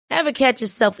Ever catch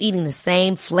yourself eating the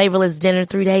same flavorless dinner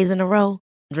 3 days in a row?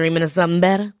 Dreaming of something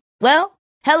better? Well,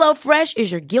 HelloFresh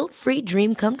is your guilt-free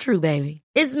dream come true, baby.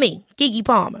 It's me, Keke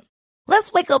Palmer.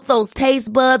 Let's wake up those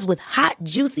taste buds with hot,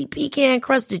 juicy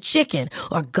pecan-crusted chicken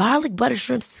or garlic butter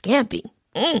shrimp scampi.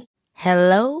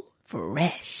 Hello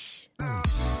Fresh.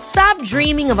 Stop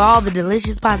dreaming of all the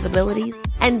delicious possibilities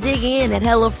and dig in at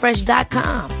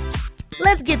HelloFresh.com.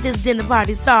 Let's get this dinner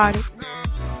party started.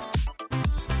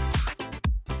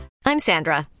 I'm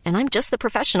Sandra, and I'm just the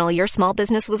professional your small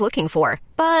business was looking for.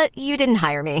 But you didn't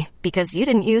hire me because you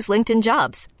didn't use LinkedIn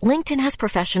Jobs. LinkedIn has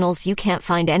professionals you can't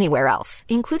find anywhere else,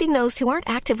 including those who aren't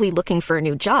actively looking for a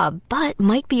new job, but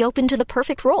might be open to the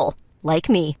perfect role, like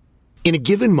me. In a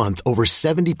given month, over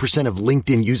 70% of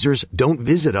LinkedIn users don't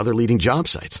visit other leading job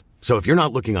sites. So if you're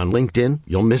not looking on LinkedIn,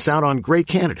 you'll miss out on great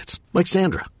candidates like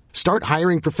Sandra. Start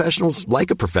hiring professionals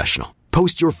like a professional.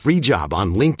 Post your free job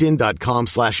on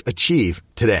linkedin.com/achieve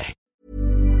today.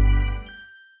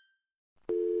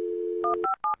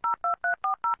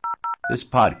 This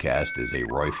podcast is a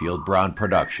Royfield Brown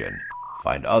production.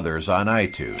 Find others on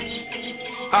iTunes.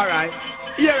 All right.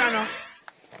 Here I know.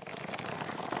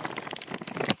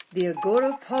 The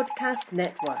Agora Podcast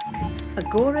Network.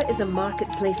 Agora is a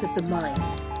marketplace of the mind,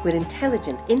 where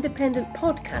intelligent, independent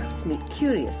podcasts meet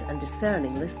curious and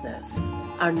discerning listeners.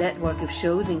 Our network of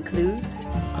shows includes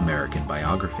American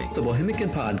Biography, The Bohemian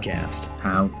Podcast,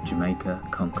 How Jamaica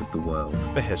Conquered the World,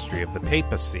 The History of the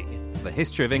Papacy, The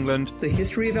History of England, The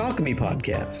History of Alchemy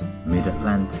Podcast,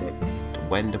 Mid-Atlantic,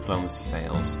 When Diplomacy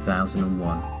Fails,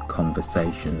 1001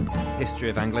 Conversations, History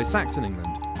of Anglo-Saxon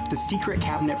England, The Secret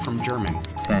Cabinet from Germany,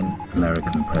 10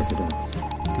 American Presidents,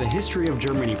 The History of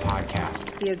Germany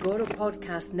Podcast, the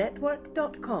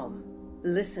AgoraPodcastNetwork.com.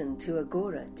 Listen to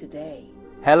Agora today.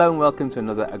 Hello and welcome to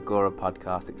another Agora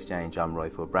Podcast Exchange. I'm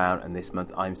Royfield Brown, and this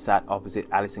month I'm sat opposite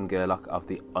Alison Gerlach of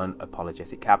The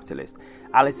Unapologetic Capitalist.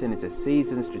 Alison is a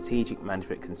seasoned strategic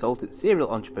management consultant, serial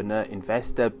entrepreneur,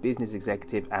 investor, business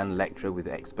executive and lecturer with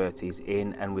expertise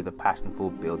in and with a passion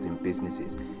for building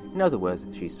businesses. In other words,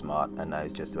 she's smart and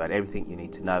knows just about everything you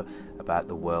need to know about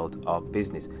the world of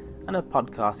business. And her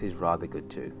podcast is rather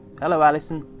good too. Hello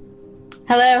Alison.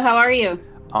 Hello, how are you?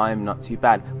 I'm not too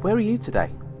bad. Where are you today?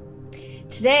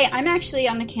 Today, I'm actually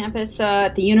on the campus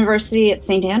at the University at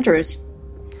St. Andrews.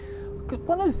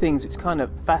 One of the things which kind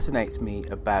of fascinates me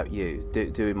about you,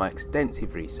 doing my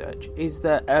extensive research, is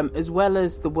that as well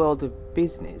as the world of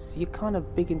business, you're kind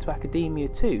of big into academia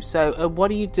too. So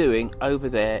what are you doing over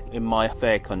there in my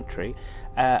fair country?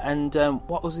 And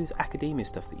what was this academia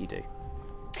stuff that you do?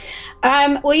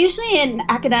 Well, usually in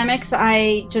academics,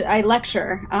 I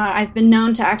lecture. I've been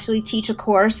known to actually teach a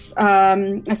course,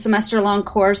 a semester-long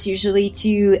course, usually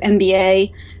to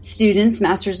MBA students,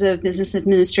 Masters of Business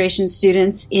Administration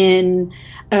students, in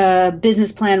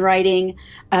business plan writing,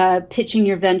 pitching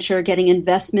your venture, getting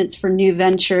investments for new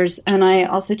ventures, and I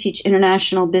also teach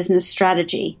international business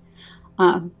strategy.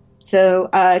 So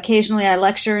occasionally I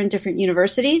lecture in different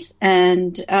universities,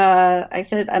 and I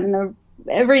said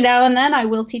every now and then I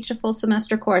will teach a full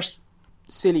semester course.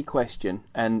 Silly question,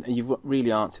 and you've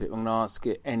really answered it. I'm going to ask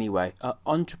it anyway.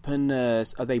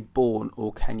 Entrepreneurs, are they born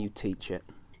or can you teach it?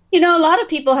 You know, a lot of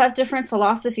people have different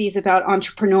philosophies about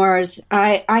entrepreneurs.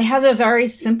 I have a very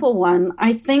simple one.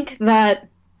 I think that,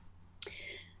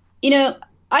 I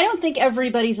don't think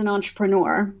everybody's an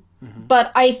entrepreneur,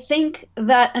 but I think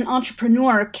that an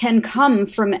entrepreneur can come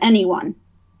from anyone.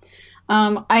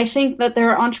 I think that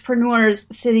there are entrepreneurs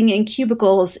sitting in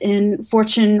cubicles in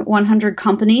Fortune 100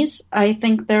 companies. I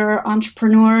think there are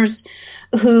entrepreneurs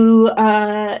who,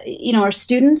 are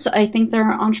students. I think there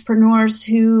are entrepreneurs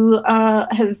who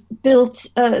have built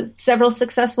several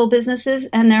successful businesses,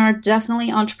 and there are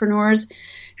definitely entrepreneurs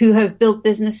who have built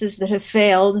businesses that have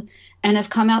failed and have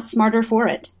come out smarter for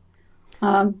it.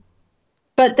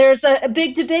 But there's a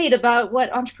big debate about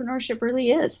what entrepreneurship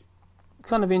really is.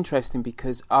 Kind of interesting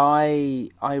because I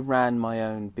ran my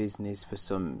own business for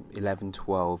some 11,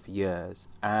 12 years,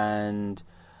 and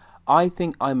I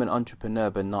think I'm an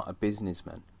entrepreneur but not a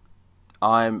businessman.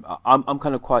 I'm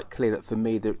kind of quite clear that for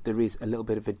me there is a little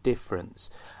bit of a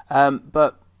difference.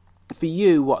 But for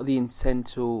you, what are the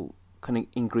essential kind of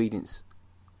ingredients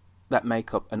that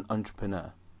make up an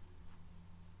entrepreneur?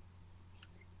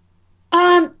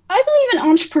 I believe an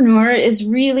entrepreneur is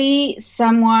really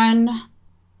someone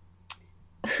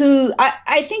who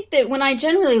I think that when I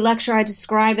generally lecture, I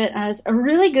describe it as a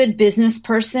really good business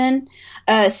person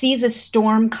sees a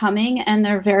storm coming and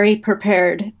they're very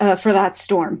prepared for that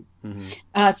storm,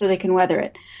 so they can weather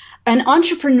it. An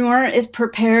entrepreneur is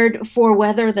prepared for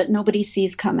weather that nobody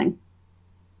sees coming.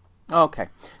 Okay,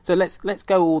 so let's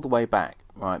go all the way back.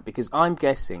 right? Because I'm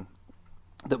guessing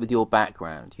that with your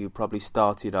background, you probably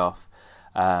started off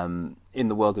in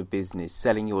the world of business,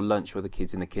 selling your lunch for the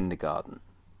kids in the kindergarten.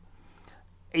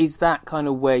 Is that kind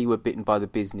of where you were bitten by the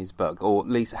business bug? Or at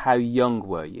least how young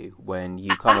were you when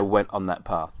you kind of went on that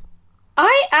path?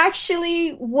 I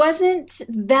actually wasn't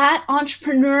that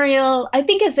entrepreneurial. I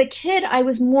think as a kid, I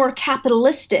was more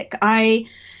capitalistic. I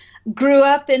grew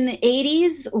up in the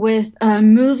 80s with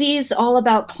movies all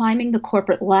about climbing the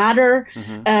corporate ladder,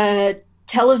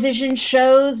 television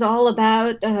shows all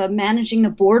about managing the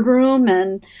boardroom.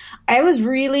 And I was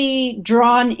really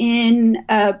drawn in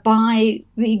by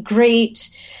the great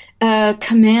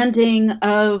commanding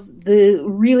of the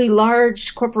really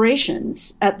large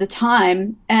corporations at the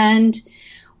time. And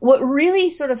what really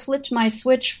sort of flipped my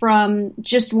switch from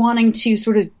just wanting to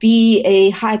sort of be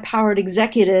a high-powered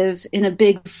executive in a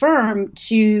big firm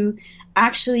to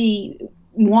actually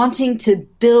wanting to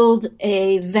build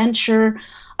a venture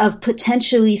of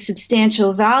potentially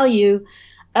substantial value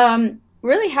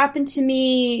really happened to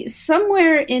me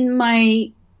somewhere in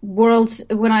my world.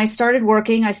 When I started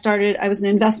working, I was an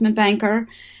investment banker,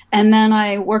 and then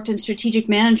I worked in strategic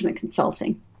management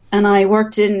consulting. And I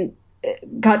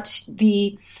got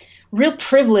the real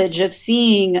privilege of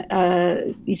seeing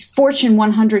these Fortune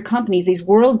 100 companies, these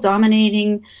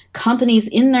world-dominating companies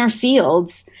in their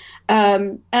fields.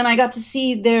 And I got to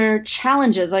see their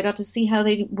challenges. I got to see how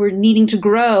they were needing to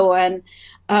grow and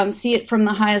see it from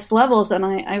the highest levels. And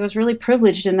I was really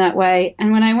privileged in that way.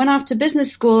 And when I went off to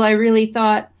business school, I really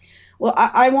thought, well,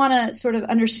 I want to sort of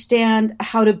understand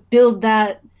how to build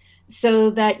that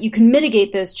so that you can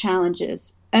mitigate those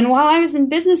challenges. And while I was in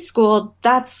business school,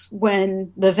 that's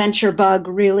when the venture bug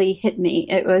really hit me.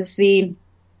 It was the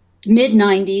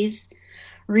mid-90s,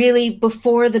 really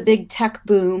before the big tech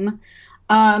boom.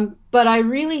 But I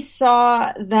really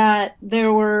saw that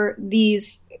there were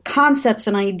these concepts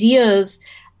and ideas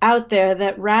out there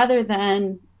that rather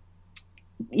than,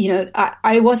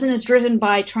 I wasn't as driven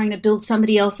by trying to build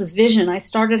somebody else's vision. I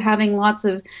started having lots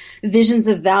of visions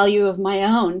of value of my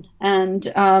own. And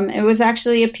it was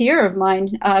actually a peer of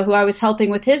mine who I was helping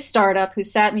with his startup who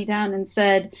sat me down and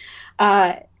said,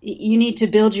 you need to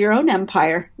build your own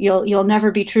empire. You'll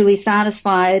never be truly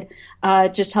satisfied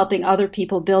just helping other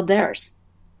people build theirs.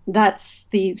 That's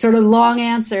the sort of long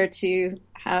answer to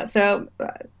how. So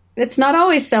it's not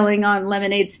always selling on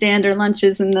lemonade stand or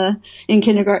lunches in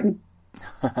kindergarten.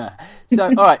 So,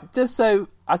 all right, just so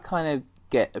I kind of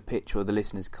get a picture, or the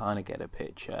listeners kind of get a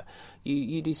picture,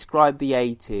 you describe the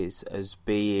 80s as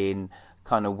being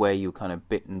kind of where you were kind of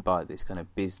bitten by this kind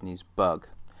of business bug.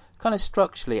 Kind of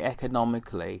structurally,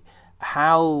 economically,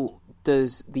 how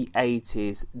does the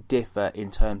 80s differ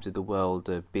in terms of the world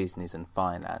of business and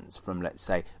finance from, let's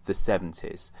say, the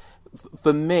 70s?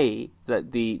 For me,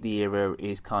 that the era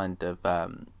is kind of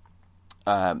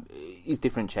is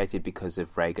differentiated because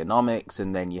of Reaganomics,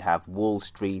 and then you have Wall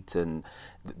Street and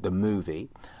the movie,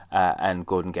 and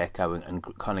Gordon Gekko and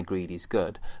kind of Greed is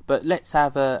Good. But let's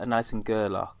have an Alison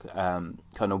Gerlach kind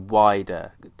of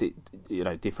wider,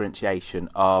 differentiation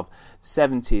of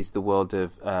 70s, the world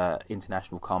of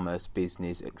international commerce,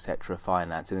 business, etc.,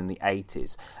 finance, and then the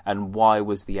 80s. And why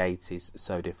was the 80s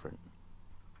so different?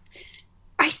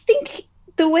 I think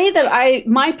the way that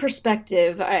my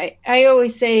perspective, I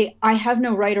always say I have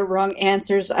no right or wrong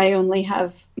answers. I only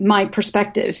have my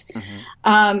perspective.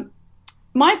 Mm-hmm.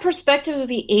 My perspective of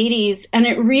the 80s, and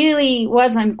it really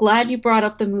was, I'm glad you brought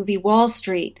up the movie Wall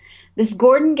Street. This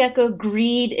Gordon Gekko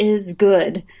Greed is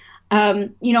Good.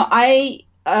 The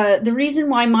reason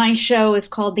why my show is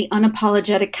called The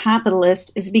Unapologetic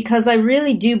Capitalist is because I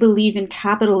really do believe in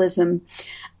capitalism.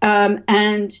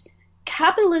 And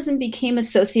capitalism became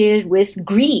associated with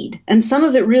greed, and some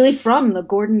of it really from the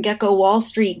Gordon Gekko Wall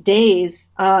Street days,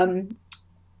 and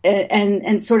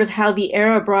sort of how the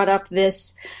era brought up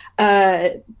this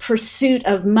pursuit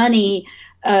of money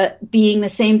being the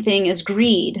same thing as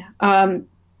greed,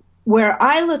 where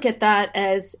I look at that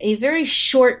as a very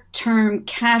short-term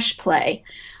cash play.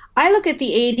 I look at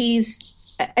the 80s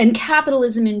and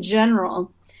capitalism in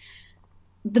general.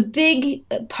 The big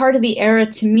part of the era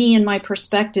to me, in my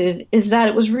perspective, is that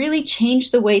it was really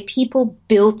changed the way people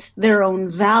built their own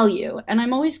value. And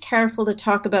I'm always careful to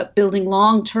talk about building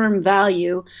long-term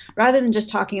value rather than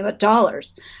just talking about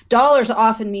dollars. Dollars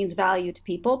often means value to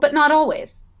people, but not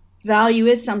always. Value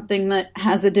is something that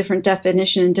has a different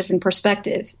definition and different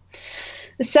perspective.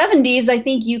 The 70s, I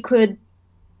think you could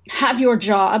have your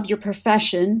job, your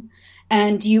profession,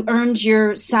 and you earned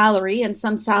your salary, and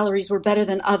some salaries were better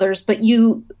than others, but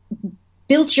you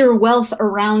built your wealth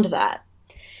around that.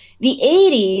 the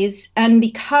 80s, and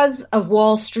because of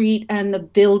Wall Street and the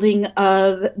building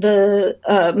of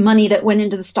the money that went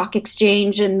into the stock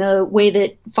exchange and the way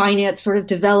that finance sort of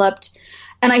developed,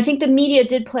 and I think the media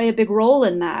did play a big role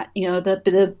in that.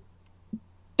 The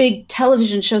big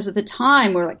television shows at the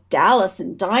time were like Dallas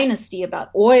and Dynasty about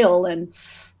oil and,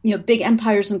 big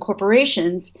empires and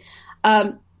corporations.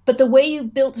 But the way you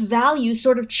built value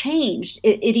sort of changed.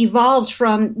 It evolved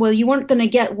from, well, you weren't going to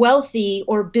get wealthy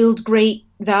or build great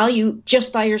value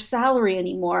just by your salary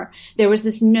anymore. There was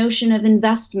this notion of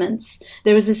investments.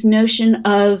 There was this notion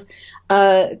of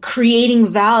creating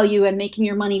value and making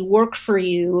your money work for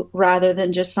you rather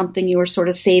than just something you were sort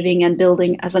of saving and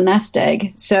building as a nest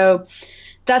egg. So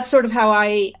that's sort of how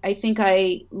I think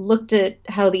I looked at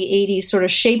how the 80s sort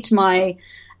of shaped my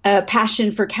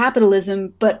passion for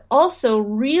capitalism, but also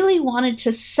really wanted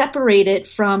to separate it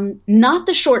from not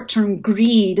the short-term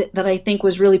greed that I think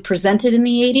was really presented in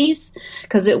the 80s,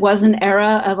 because it was an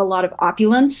era of a lot of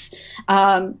opulence,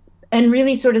 and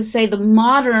really sort of say the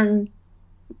modern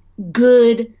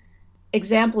good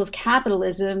example of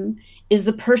capitalism is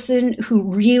the person who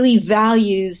really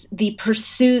values the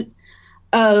pursuit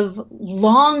of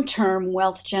long-term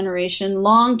wealth generation,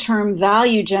 long-term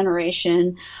value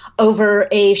generation over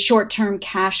a short-term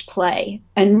cash play,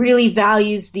 and really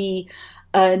values the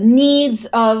needs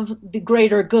of the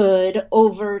greater good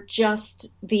over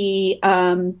just the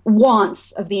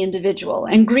wants of the individual.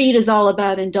 And greed is all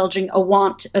about indulging a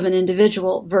want of an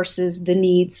individual versus the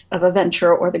needs of a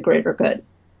venture or the greater good.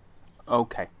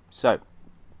 Okay, so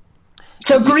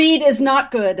greed is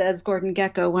not good, as Gordon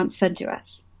Gekko once said to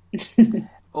us.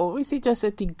 Or is it just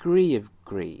a degree of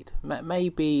greed?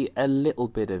 Maybe a little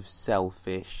bit of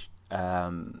selfish,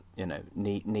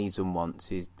 needs and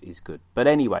wants is good. But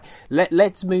anyway,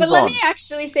 let's move on. But let me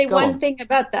actually say one thing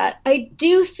about that. I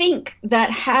do think that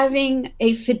having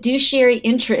a fiduciary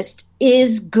interest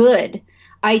is good.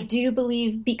 I do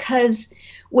believe, because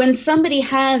when somebody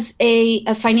has a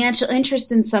financial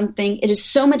interest in something, it is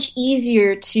so much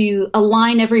easier to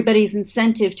align everybody's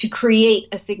incentive to create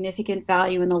a significant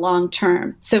value in the long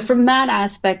term. So from that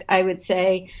aspect, I would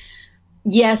say,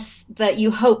 yes, that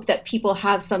you hope that people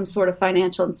have some sort of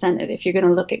financial incentive if you're going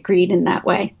to look at greed in that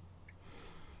way.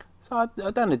 So I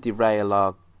don't want to derail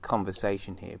our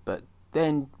conversation here, but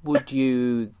then would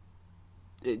you,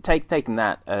 taking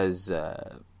that as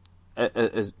a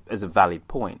valid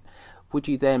point, would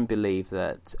you then believe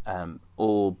that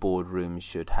all boardrooms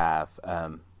should have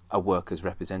a workers'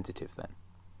 representative then?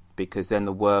 Because then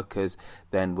the workers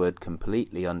then would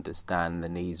completely understand the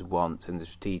needs, wants and the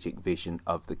strategic vision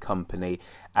of the company,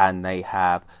 and they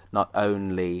have not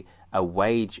only a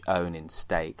wage owning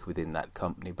stake within that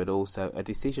company, but also a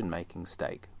decision-making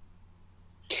stake.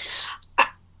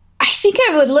 I think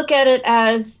I would look at it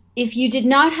as, if you did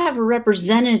not have a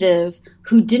representative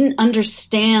who didn't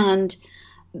understand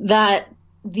that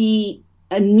the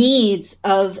needs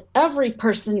of every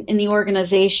person in the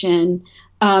organization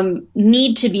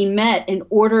need to be met in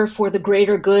order for the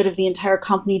greater good of the entire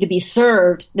company to be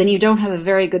served, then you don't have a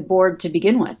very good board to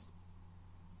begin with.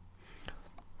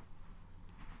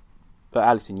 But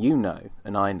Alison, you know,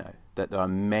 and I know, that there are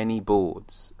many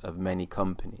boards of many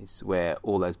companies where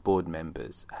all those board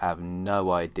members have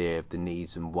no idea of the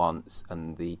needs and wants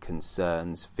and the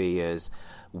concerns, fears,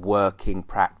 working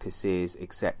practices,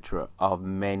 etc. of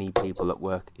many people that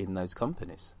work in those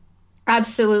companies.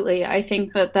 Absolutely. I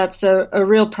think that that's a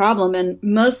real problem. And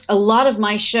a lot of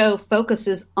my show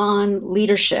focuses on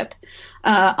leadership,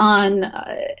 on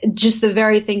just the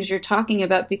very things you're talking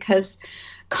about, because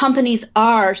companies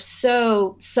are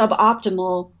so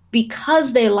suboptimal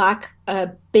because they lack a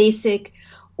basic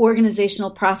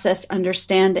organizational process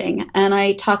understanding. And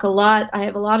I have a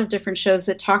lot of different shows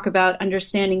that talk about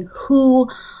understanding who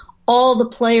all the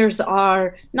players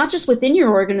are, not just within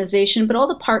your organization, but all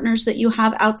the partners that you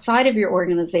have outside of your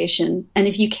organization. And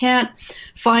if you can't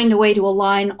find a way to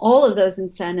align all of those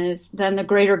incentives, then the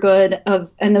greater good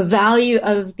and the value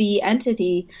of the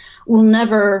entity will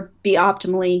never be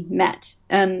optimally met.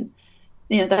 And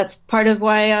that's part of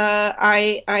why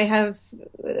I have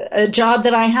a job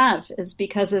that I have, is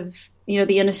because of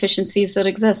the inefficiencies that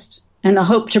exist and the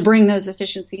hope to bring those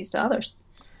efficiencies to others.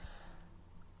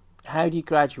 How do you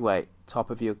graduate top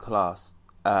of your class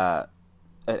at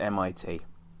MIT?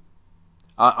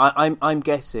 I'm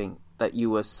guessing that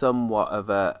you were somewhat of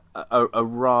a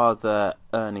rather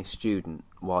earnest student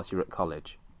whilst you were at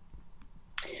college.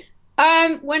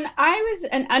 When I was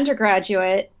an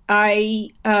undergraduate,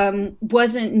 I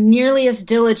wasn't nearly as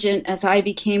diligent as I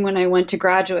became when I went to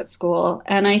graduate school,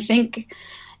 and I think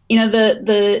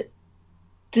the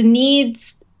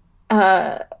needs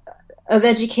of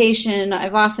education,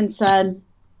 I've often said,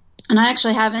 and I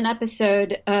actually have an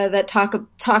episode that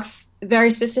talks very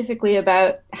specifically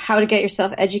about how to get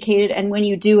yourself educated and when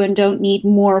you do and don't need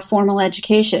more formal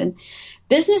education.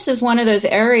 Business is one of those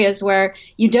areas where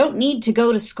you don't need to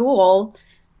go to school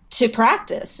to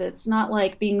practice. It's not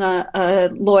like being a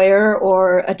lawyer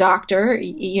or a doctor.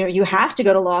 You have to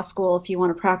go to law school if you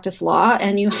want to practice law,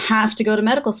 and you have to go to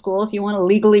medical school if you want to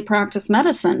legally practice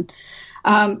medicine.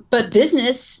 But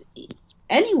business,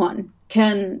 anyone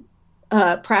can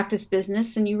practice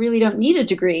business, and you really don't need a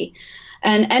degree.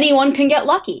 And anyone can get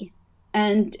lucky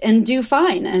and do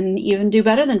fine, and even do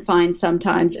better than fine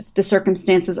sometimes if the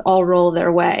circumstances all roll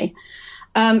their way.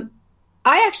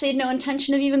 I actually had no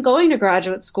intention of even going to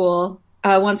graduate school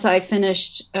once I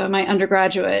finished my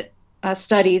undergraduate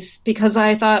studies, because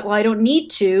I thought, well, I don't need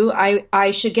to.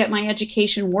 I should get my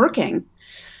education working.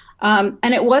 And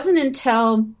it wasn't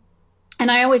until, and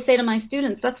I always say to my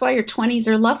students, that's why your 20s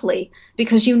are lovely,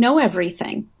 because you know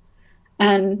everything.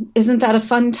 And isn't that a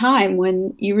fun time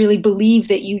when you really believe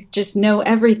that you just know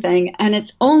everything? And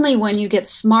it's only when you get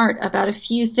smart about a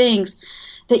few things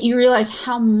that you realize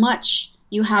how much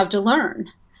you have to learn.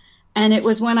 And it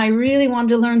was when I really wanted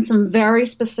to learn some very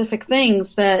specific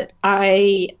things that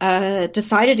I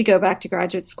decided to go back to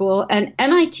graduate school. And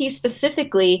MIT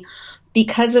specifically,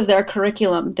 because of their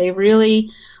curriculum, they really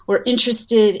were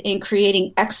interested in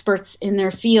creating experts in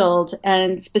their field.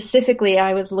 And specifically,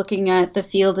 I was looking at the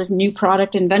field of new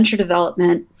product and venture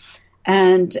development.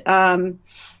 And,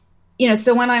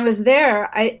 so when I was there,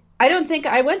 I don't think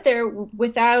I went there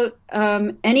without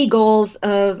any goals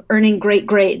of earning great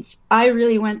grades. I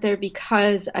really went there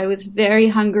because I was very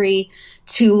hungry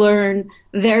to learn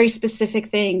very specific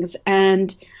things.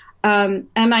 And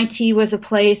MIT was a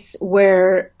place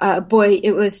where,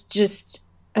 it was just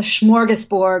a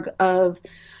smorgasbord of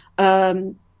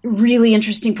really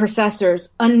interesting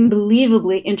professors,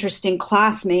 unbelievably interesting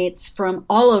classmates from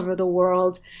all over the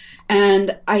world.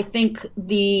 And I think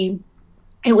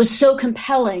it was so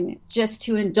compelling just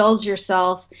to indulge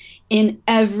yourself in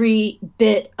every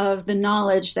bit of the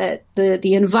knowledge that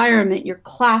the environment, your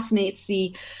classmates,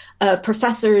 the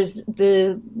professors,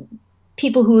 the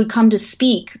people who would come to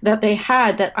speak that they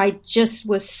had, that I just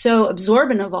was so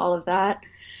absorbent of all of that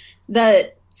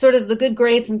sort of the good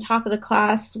grades on top of the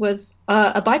class was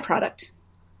a byproduct.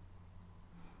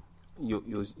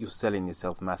 You're selling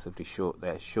yourself massively short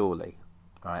there, surely.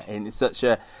 Right, and it's such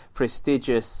a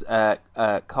prestigious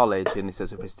college, and it's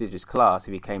such a prestigious class.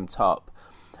 If you came top,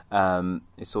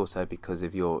 it's also because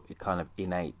of your kind of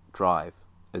innate drive,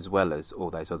 as well as all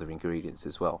those other ingredients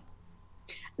as well.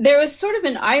 There was sort of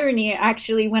an irony,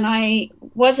 actually, when I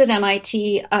was at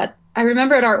MIT. I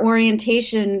remember at our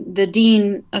orientation, the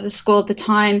dean of the school at the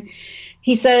time,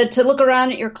 he said to look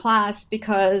around at your class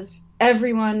because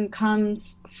everyone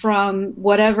comes from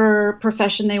whatever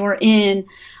profession they were in.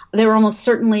 They were almost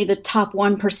certainly the top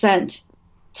 1%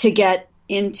 to get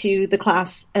into the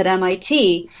class at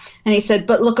MIT. And he said,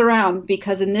 but look around,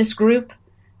 because in this group,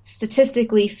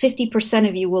 statistically, 50%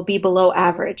 of you will be below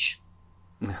average.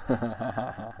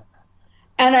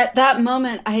 And at that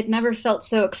moment, I had never felt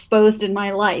so exposed in my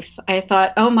life. I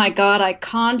thought, oh my God, I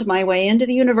conned my way into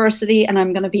the university and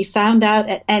I'm going to be found out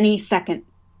at any second.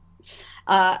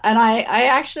 And I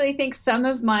actually think some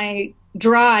of my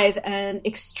drive and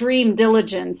extreme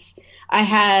diligence I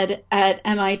had at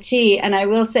MIT, and I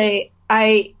will say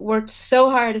I worked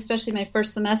so hard, especially my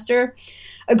first semester.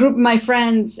 A group of my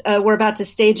friends were about to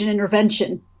stage an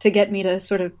intervention to get me to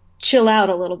sort of chill out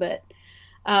a little bit.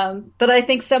 But I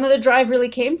think some of the drive really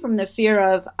came from the fear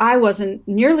of I wasn't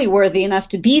nearly worthy enough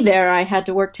to be there. I had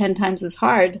to work 10 times as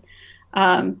hard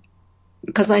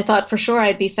because I thought for sure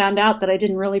I'd be found out that I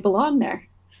didn't really belong there.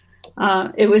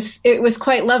 It was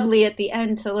quite lovely at the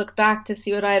end to look back to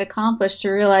see what I had accomplished, to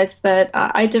realize that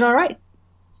I did all right.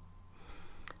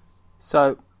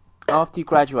 So after you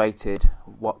graduated,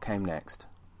 what came next?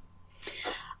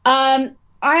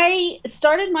 I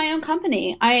started my own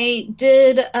company. I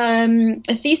did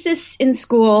a thesis in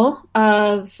school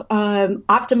of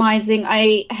optimizing.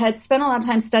 I had spent a lot of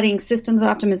time studying systems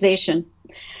optimization,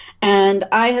 and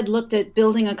I had looked at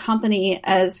building a company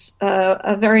as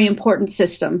a very important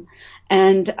system.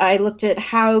 And I looked at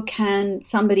how can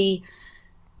somebody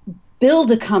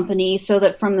build a company so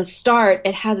that from the start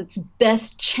it has its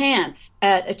best chance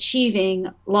at achieving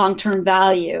long-term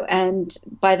value. And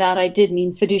by that I did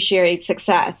mean fiduciary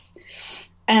success.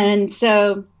 And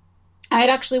so I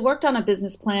had actually worked on a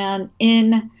business plan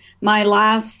in my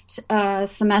last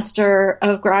semester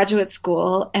of graduate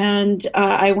school, and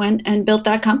I went and built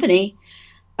that company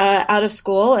out of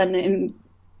school and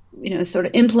sort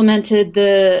of implemented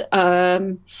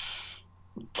the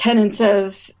tenets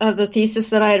of the thesis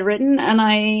that I had written, and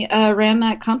I ran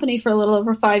that company for a little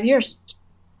over 5 years.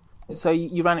 So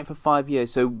you ran it for 5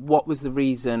 years. So what was the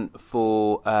reason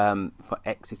for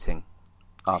exiting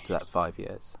after that 5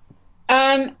 years?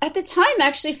 At the time,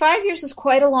 actually, 5 years was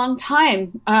quite a long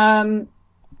time.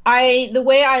 The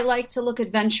way I like to look at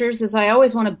ventures is I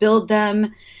always want to build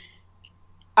them.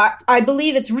 I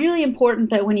believe it's really important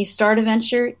that when you start a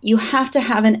venture, you have to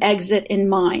have an exit in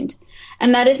mind.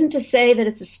 And that isn't to say that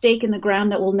it's a stake in the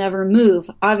ground that will never move.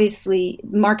 Obviously,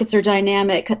 markets are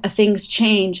dynamic, things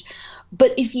change.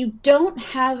 But if you don't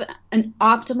have an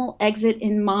optimal exit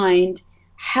in mind,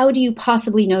 how do you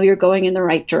possibly know you're going in the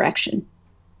right direction?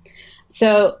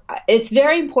 So it's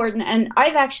very important. And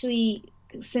I've actually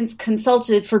since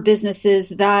consulted for businesses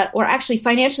that were actually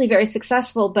financially very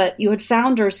successful, but you had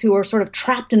founders who were sort of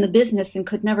trapped in the business and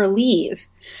could never leave.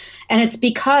 And it's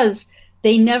because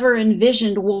they never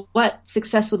envisioned what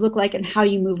success would look like and how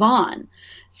you move on.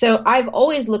 So I've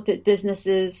always looked at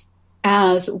businesses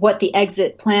as what the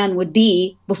exit plan would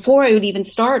be before I would even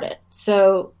start it.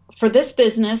 So for this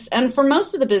business, and for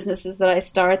most of the businesses that I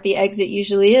start, the exit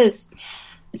usually is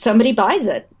somebody buys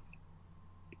it.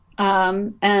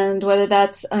 And whether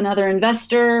that's another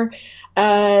investor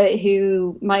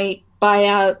who might buy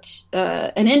out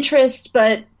an interest,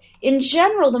 but in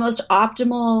general, the most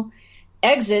optimal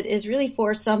exit is really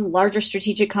for some larger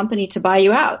strategic company to buy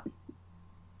you out.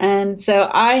 And so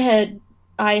I had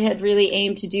really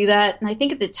aimed to do that. And I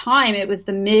think at the time, it was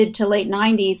the mid to late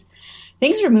 90s.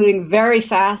 Things were moving very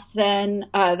fast then.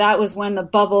 That was when the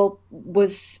bubble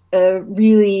was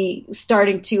really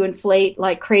starting to inflate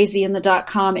like crazy in the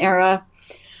dot-com era.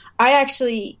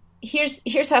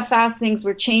 Here's how fast things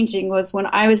were changing was when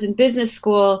I was in business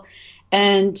school,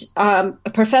 and a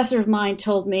professor of mine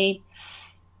told me,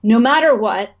 no matter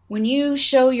what, when you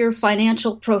show your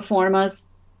financial pro formas,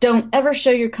 don't ever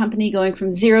show your company going from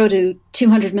 0 to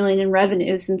 200 million in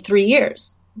revenues in 3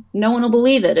 years. No one will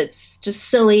believe it. It's just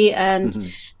silly. And,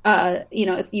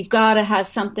 you've got to have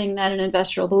something that an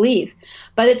investor will believe.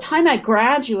 By the time I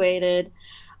graduated,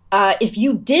 if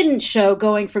you didn't show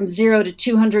going from 0 to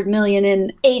 200 million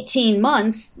in 18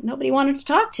 months, nobody wanted to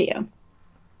talk to you.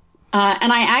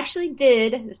 And I actually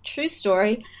did. It's a true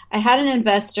story. I had an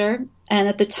investor, and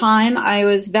at the time I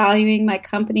was valuing my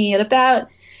company at about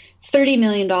 $30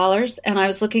 million, and I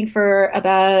was looking for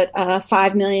about a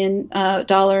 $5 million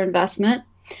investment.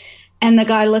 And the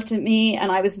guy looked at me,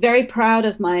 and I was very proud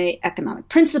of my economic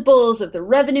principles, of the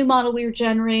revenue model we were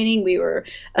generating. We were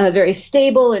very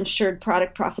stable, ensured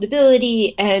product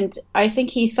profitability. And I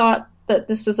think he thought that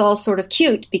this was all sort of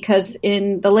cute because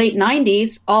in the late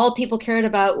 90s, all people cared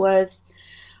about was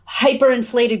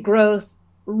hyperinflated growth,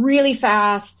 really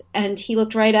fast. And he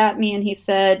looked right at me and he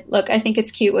said, look, I think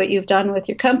it's cute what you've done with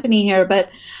your company here,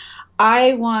 but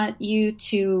I want you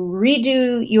to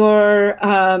redo your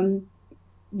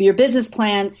business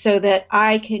plan so that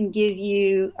I can give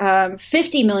you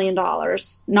 $50 million,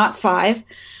 not $5.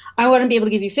 I want to be able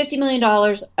to give you $50 million.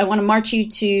 I want to march you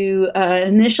to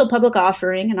an initial public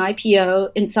offering, an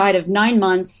IPO, inside of 9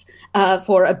 months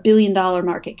for $1 billion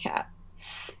market cap.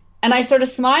 And I sort of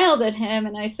smiled at him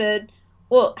and I said,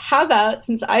 well, how about,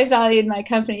 since I valued my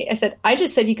company, I said, I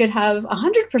just said you could have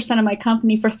 100% of my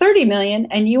company for $30 million,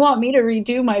 and you want me to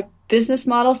redo my business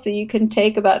model so you can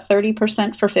take about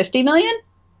 30% for $50 million?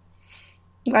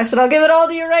 I said, I'll give it all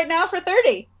to you right now for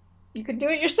 30. You can do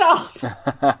it yourself.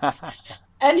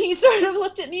 And he sort of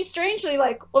looked at me strangely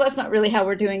like, well, that's not really how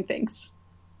we're doing things.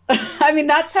 I mean,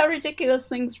 that's how ridiculous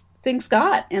things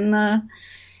got in the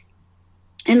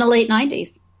late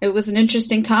 90s. It was an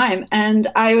interesting time. And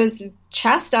I was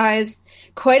chastised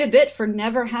quite a bit for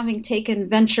never having taken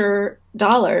venture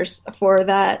dollars for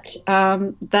that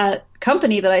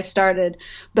company that I started.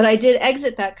 But I did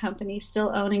exit that company,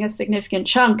 still owning a significant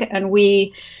chunk, and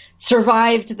we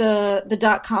survived the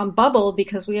dot-com bubble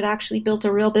because we had actually built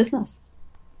a real business.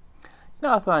 You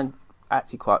know, I find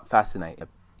actually quite fascinating.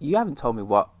 You haven't told me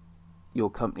what your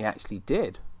company actually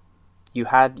did. You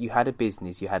had a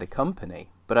business, you had a company,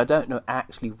 but I don't know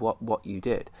actually what you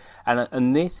did.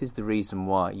 And this is the reason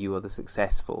why you are the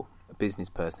successful business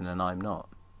person and I'm not.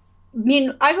 I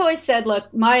mean, I've always said,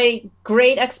 look, my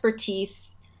great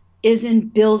expertise is in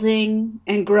building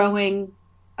and growing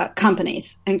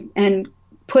companies and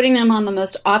putting them on the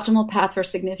most optimal path for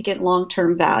significant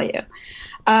long-term value.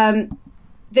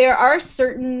 There are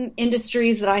certain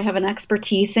industries that I have an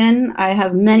expertise in. I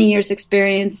have many years'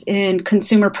 experience in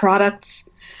consumer products,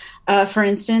 for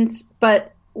instance.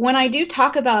 But when I do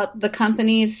talk about the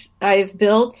companies I've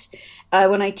built,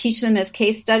 when I teach them as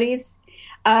case studies,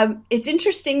 It's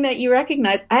interesting that you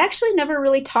recognize. I actually never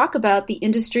really talk about the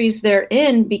industries they're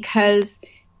in because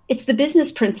it's the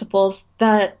business principles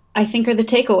that I think are the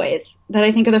takeaways, that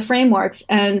I think are the frameworks.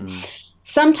 And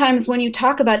sometimes when you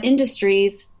talk about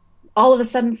industries, all of a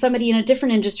sudden somebody in a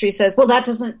different industry says, well, that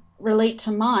doesn't relate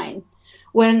to mine,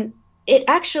 when it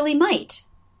actually might.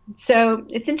 So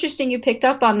it's interesting you picked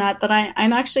up on that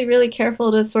I'm actually really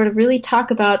careful to sort of really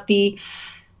talk about the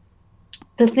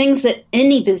things that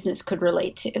any business could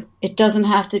relate to. It doesn't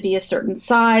have to be a certain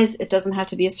size. It doesn't have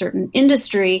to be a certain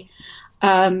industry,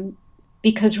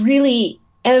 because really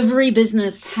every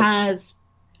business has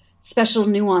special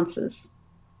nuances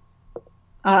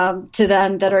to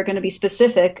them that are going to be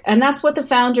specific. And that's what the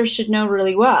founder should know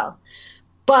really well.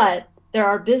 But there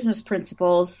are business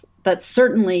principles that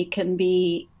certainly can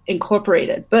be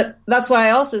incorporated. But that's why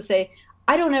I also say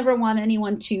I don't ever want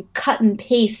anyone to cut and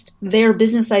paste their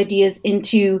business ideas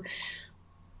into,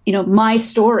 my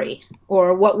story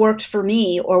or what worked for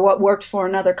me or what worked for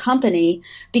another company,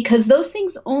 because those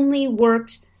things only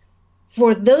worked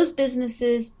for those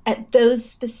businesses at those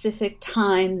specific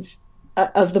times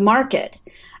of the market.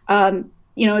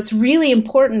 It's really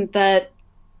important that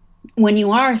when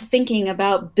you are thinking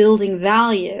about building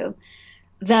value,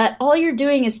 that all you're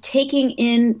doing is taking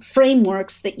in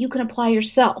frameworks that you can apply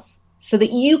yourself so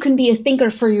that you can be a thinker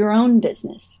for your own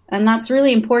business. And that's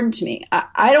really important to me.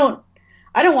 I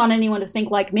don't want anyone to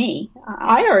think like me.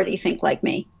 I already think like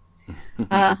me.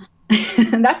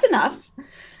 That's enough.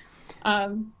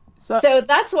 So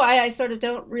that's why I sort of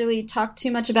don't really talk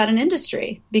too much about an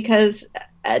industry, because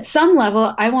at some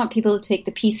level, I want people to take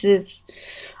the pieces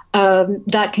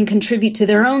that can contribute to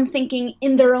their own thinking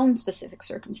in their own specific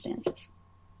circumstances.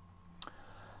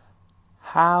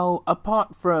 How,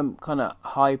 apart from kind of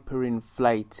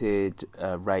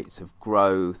hyperinflated rates of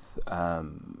growth,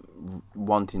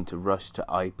 wanting to rush to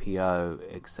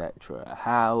IPO, etc.,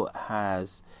 how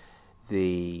has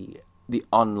the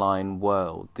online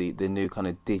world, the new kind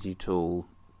of digital,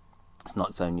 it's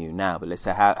not so new now, but let's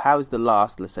say how is the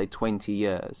last, let's say 20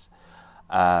 years,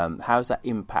 how has that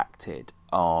impacted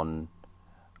on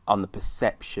the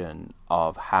perception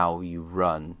of how you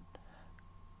run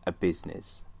a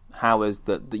business? How is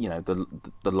the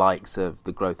likes of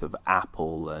the growth of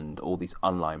Apple and all these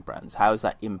online brands, how has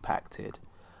that impacted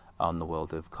on the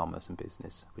world of commerce and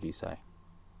business, would you say?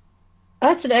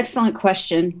 That's an excellent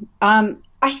question. One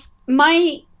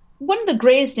of the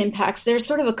greatest impacts, there's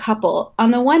sort of a couple.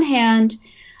 On the one hand,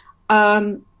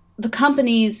 the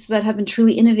companies that have been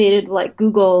truly innovative, like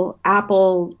Google,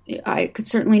 Apple, I could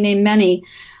certainly name many,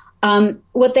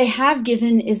 what they have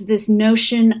given is this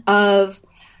notion of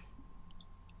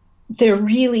there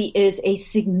really is a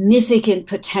significant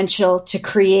potential to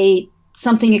create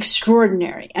something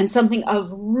extraordinary and something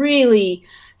of really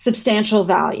substantial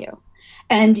value.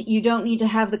 And you don't need to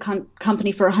have the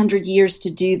company for 100 years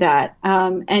to do that.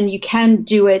 And you can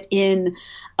do it in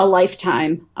a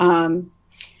lifetime.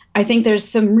 I think there's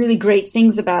some really great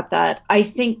things about that. I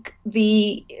think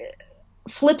the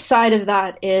flip side of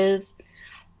that is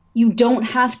you don't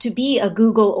have to be a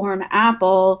Google or an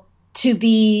Apple to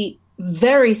be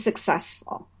very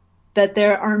successful, that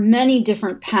there are many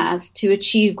different paths to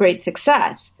achieve great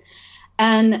success.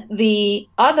 And the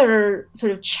other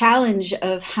sort of challenge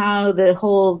of how the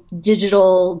whole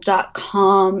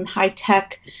digital.com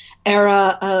high-tech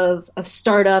era of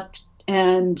startup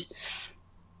and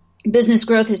business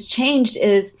growth has changed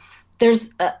is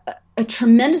there's a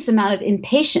tremendous amount of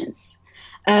impatience.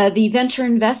 The venture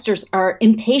investors are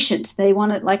impatient. They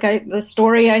want to, like the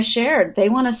story I shared, they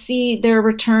want to see their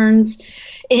returns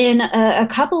in a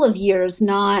couple of years,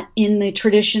 not in the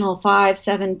traditional 5,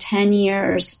 7, 10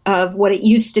 years of what it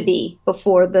used to be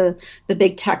before the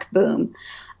big tech boom.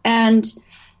 And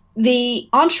the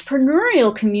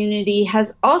entrepreneurial community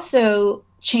has also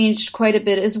changed quite a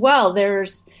bit as well.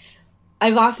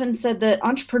 I've often said that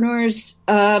entrepreneurs,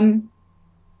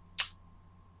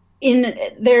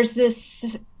 there's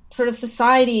this sort of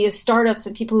society of startups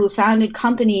and people who founded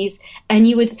companies, and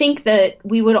you would think that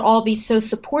we would all be so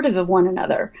supportive of one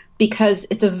another because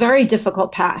it's a very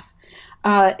difficult path.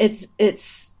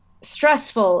 It's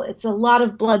stressful. It's a lot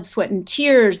of blood, sweat, and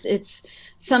tears. It's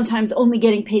sometimes only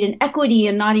getting paid in equity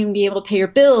and not even be able to pay your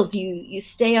bills. You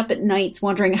stay up at nights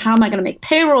wondering, how am I going to make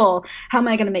payroll? How am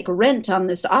I going to make rent on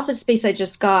this office space I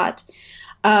just got?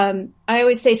 I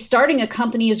always say starting a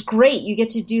company is great. You get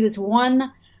to do this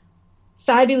one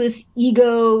fabulous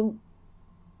ego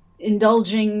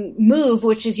indulging move,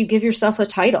 which is you give yourself a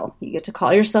title. You get to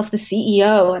call yourself the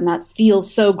CEO, and that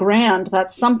feels so grand.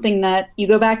 That's something that you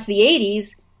go back to the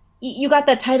 80s. You got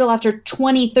that title after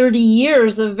 20, 30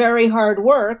 years of very hard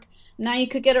work. Now you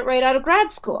could get it right out of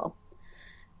grad school.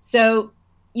 So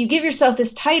you give yourself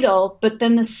this title, but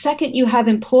then the second you have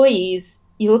employees,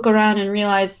 you look around and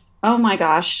realize, oh my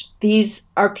gosh, these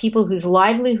are people whose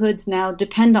livelihoods now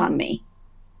depend on me.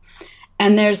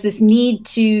 And there's this need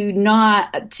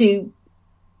to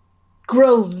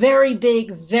grow very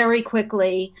big, very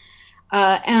quickly.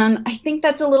 And I think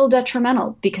that's a little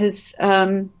detrimental because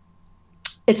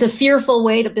it's a fearful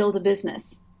way to build a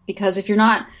business. Because if you're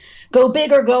not, go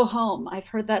big or go home. I've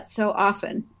heard that so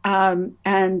often.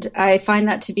 And I find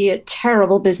that to be a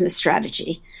terrible business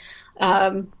strategy.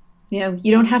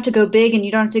 You don't have to go big and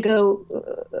you don't have to go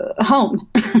home.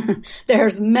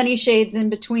 There's many shades in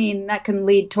between that can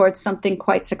lead towards something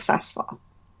quite successful.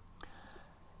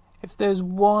 If there's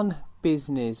one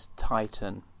business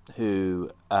titan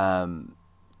who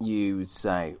you would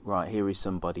say, right, here is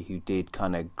somebody who did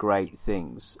kind of great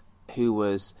things, who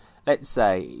was, let's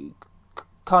say,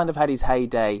 kind of had his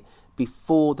heyday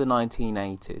before the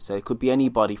 1980s. So it could be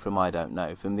anybody from, I don't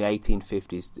know, from the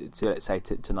 1850s to let's say,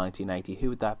 to 1980. Who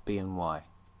would that be and why?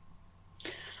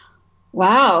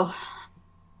 Wow.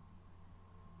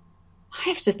 I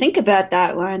have to think about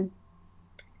that one.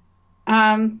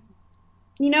 I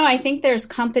think there's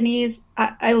companies.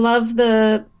 I love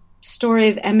the story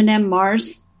of M&M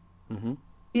Mars. Mm-hmm.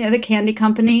 The candy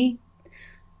company.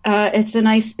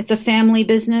 It's a family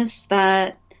business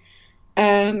that,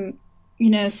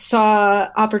 saw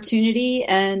opportunity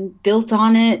and built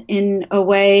on it in a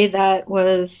way that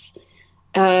was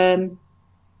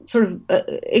sort of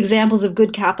examples of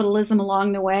good capitalism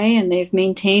along the way. And they've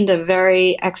maintained a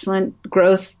very excellent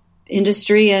growth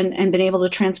industry and been able to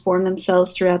transform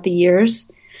themselves throughout the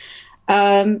years.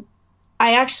 I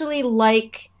actually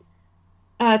like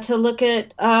to look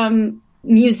at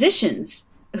musicians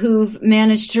who've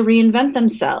managed to reinvent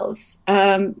themselves.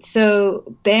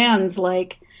 So bands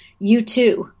like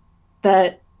U2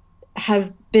 that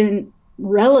have been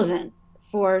relevant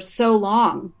for so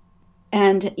long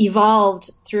and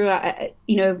evolved through,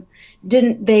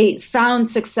 they found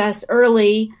success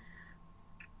early,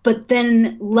 but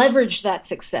then leveraged that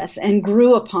success and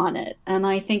grew upon it. And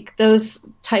I think those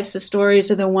types of stories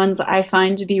are the ones I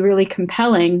find to be really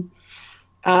compelling.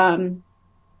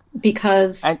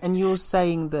 Because and you're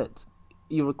saying that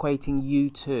you're equating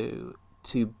U2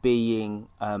 to being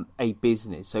a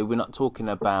business. So we're not talking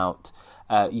about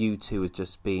U2 as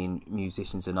just being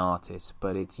musicians and artists,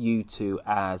 but it's U2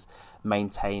 as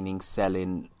maintaining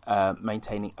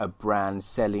a brand,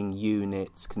 selling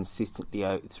units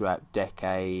consistently throughout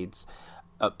decades,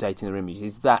 updating their image.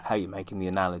 Is that how you're making the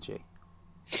analogy?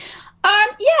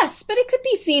 Yes, but it could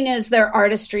be seen as their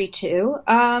artistry too.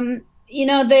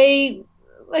 They,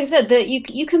 like I said, that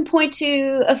you can point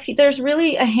to there's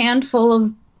really a handful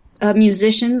of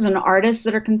musicians and artists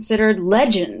that are considered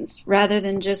legends rather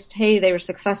than just, hey, they were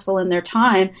successful in their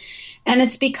time. And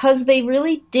it's because they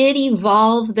really did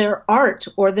evolve their art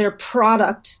or their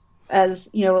product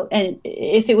as, and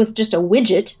if it was just a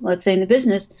widget, let's say in the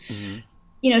business, mm-hmm.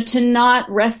 To not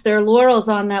rest their laurels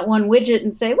on that one widget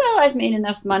and say, well, I've made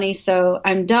enough money, so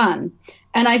I'm done.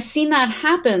 And I've seen that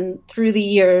happen through the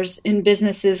years in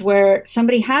businesses where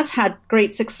somebody has had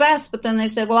great success, but then they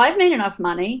said, well, I've made enough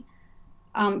money.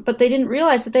 But they didn't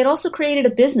realize that they'd also created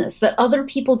a business that other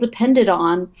people depended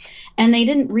on. And they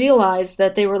didn't realize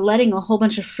that they were letting a whole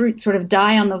bunch of fruit sort of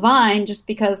die on the vine just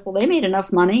because, well, they made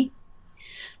enough money.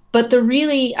 But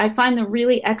I find the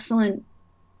really excellent,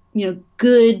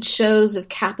 good shows of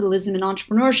capitalism and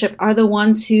entrepreneurship are the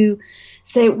ones who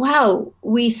say, wow,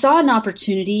 we saw an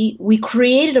opportunity. We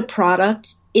created a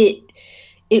product. It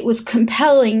was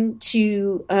compelling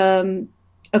to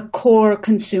a core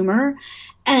consumer.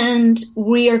 And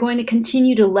we are going to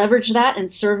continue to leverage that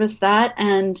and service that.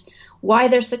 And why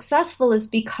they're successful is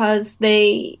because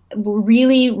they were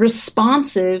really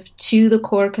responsive to the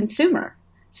core consumer.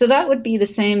 So that would be the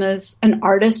same as an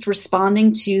artist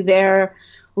responding to their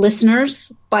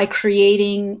listeners by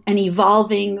creating and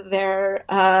evolving their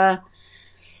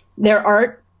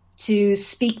art to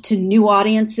speak to new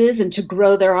audiences and to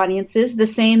grow their audiences, the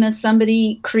same as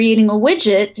somebody creating a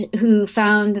widget who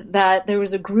found that there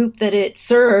was a group that it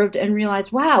served and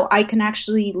realized, wow, I can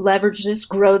actually leverage this,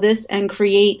 grow this, and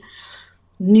create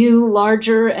new,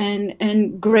 larger,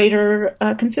 and greater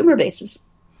consumer bases.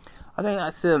 I think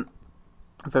that's a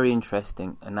very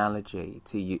interesting analogy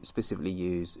to specifically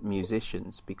use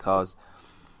musicians, because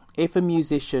if a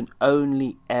musician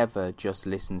only ever just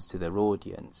listens to their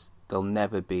audience, they'll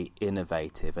never be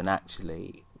innovative, and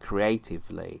actually,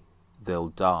 creatively, they'll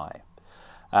die.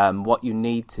 What you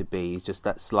need to be is just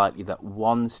that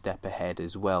one step ahead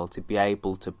as well, to be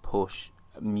able to push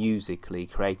musically,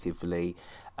 creatively,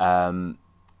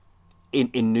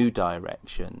 in new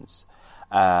directions,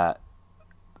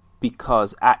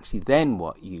 because actually then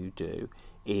what you do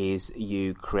is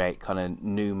you create kind of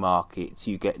new markets,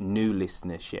 you get new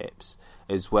listenerships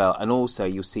as well, and also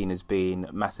you're seen as being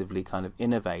massively kind of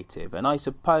innovative. And I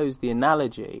suppose the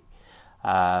analogy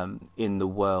in the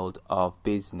world of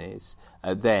business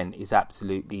then is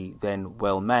absolutely then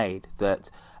well made, that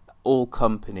all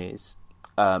companies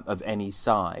of any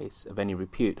size, of any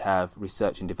repute, have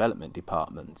research and development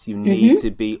departments. You need to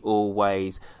be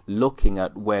always looking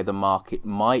at where the market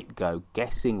might go,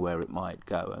 guessing where it might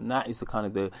go, and that is the kind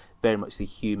of very much the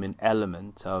human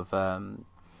element of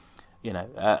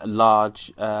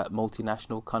large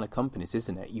multinational kind of companies,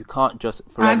 isn't it? You can't just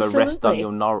forever rest on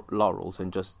your laurels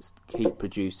and just keep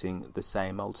producing the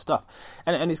same old stuff.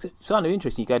 And it's kind of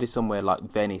interesting. You go to somewhere like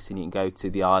Venice and you can go to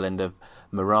the island of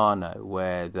Murano,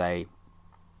 where they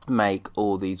make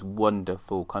all these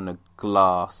wonderful kind of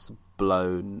glass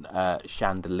blown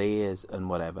chandeliers and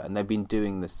whatever, and they've been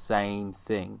doing the same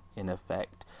thing in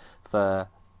effect for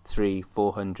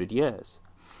 300-400 years,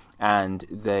 and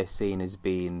they're seen as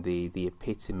being the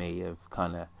epitome of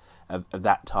kind of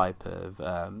that type of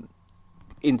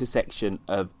intersection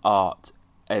of art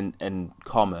and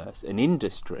commerce and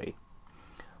industry.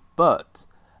 But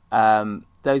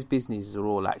those businesses are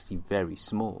all actually very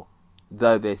small,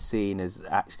 though they're seen as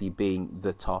actually being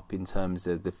the top in terms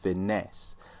of the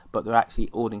finesse, but they're actually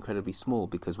all incredibly small,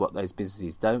 because what those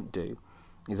businesses don't do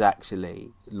is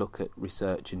actually look at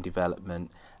research and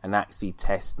development and actually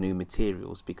test new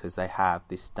materials, because they have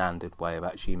this standard way of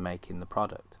actually making the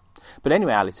product. But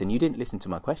anyway, Alison, you didn't listen to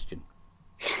my question,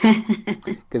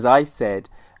 because I said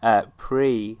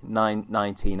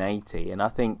pre-1980, and I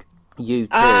think U2...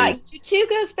 U2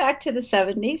 goes back to the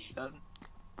 70s.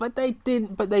 But they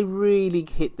didn't. But they really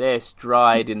hit their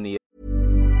stride in the...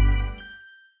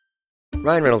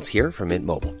 Ryan Reynolds here from Mint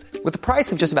Mobile. With the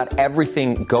price of just about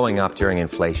everything going up during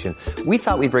inflation, we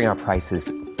thought we'd bring our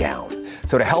prices down.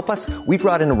 So to help us, we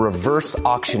brought in a reverse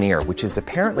auctioneer, which is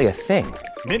apparently a thing.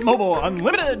 Mint Mobile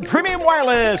Unlimited Premium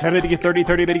Wireless. How to get 30,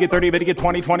 30, how to get 30, how to get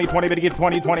 20, 20, 20, how to get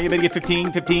 20, 20, how to get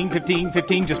 15, 15, 15,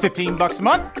 15, just $15 a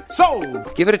month?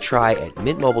 Sold! Give it a try at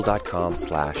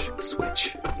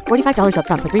mintmobile.com/switch. $45 up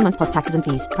front for 3 months plus taxes and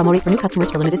fees. Promo rate for new customers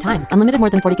for limited time. Unlimited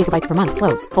more than 40 gigabytes per month.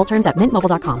 Slows full terms at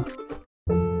mintmobile.com.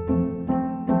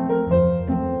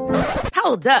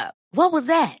 Hold up. What was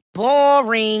that?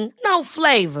 Boring. No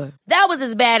flavor. That was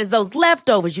as bad as those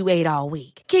leftovers you ate all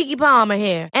week. Keke Palmer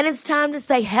here. And it's time to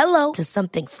say hello to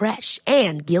something fresh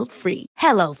and guilt-free.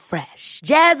 Hello Fresh.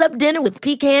 Jazz up dinner with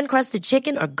pecan-crusted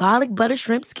chicken or garlic butter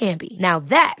shrimp scampi. Now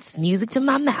that's music to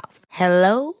my mouth.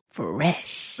 Hello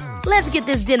Fresh. Let's get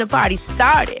this dinner party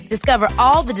started. Discover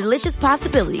all the delicious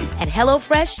possibilities at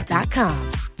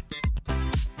HelloFresh.com.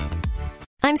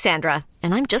 I'm Sandra,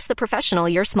 and I'm just the professional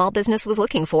your small business was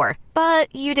looking for.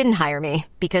 But you didn't hire me,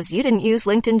 because you didn't use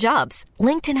LinkedIn Jobs.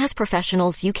 LinkedIn has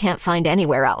professionals you can't find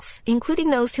anywhere else,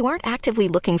 including those who aren't actively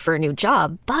looking for a new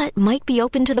job, but might be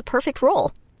open to the perfect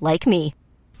role, like me.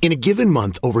 In a given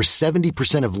month, over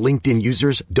 70% of LinkedIn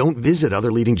users don't visit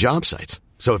other leading job sites.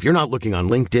 So if you're not looking on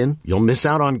LinkedIn, you'll miss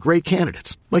out on great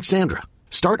candidates, like Sandra.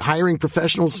 Start hiring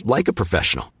professionals like a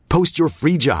professional. Post your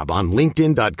free job on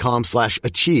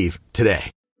linkedin.com/achieve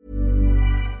today.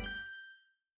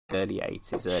 Early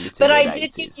 80s, early to But mid I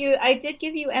 80s. did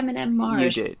give you Eminem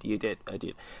Mars. You did. I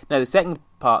did. Now, the second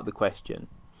part of the question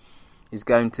is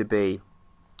going to be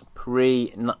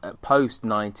post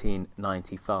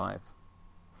 1995,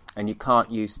 and you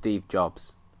can't use Steve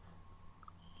Jobs.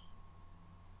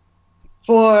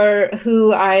 For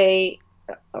who I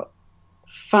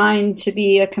find to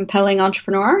be a compelling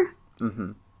entrepreneur.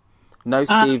 Mm-hmm. No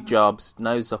Steve Jobs,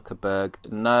 no Zuckerberg,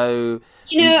 no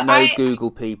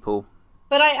Google people.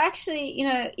 But I actually,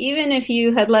 even if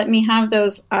you had let me have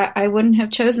those, I wouldn't have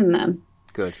chosen them.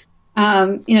 Good.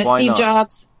 Why Steve not?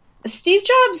 Jobs. Steve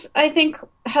Jobs, I think,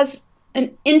 has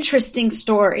an interesting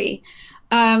story.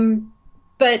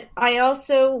 But I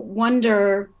also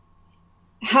wonder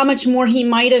how much more he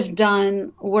might have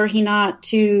done were he not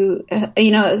to,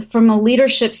 from a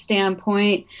leadership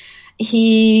standpoint,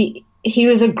 he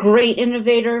was a great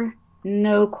innovator,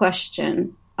 no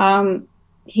question.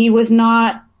 He was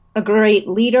not a great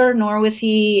leader, nor was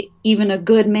he even a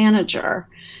good manager.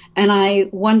 And I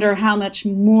wonder how much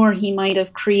more he might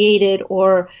have created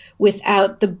or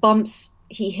without the bumps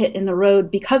he hit in the road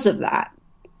because of that.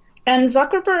 And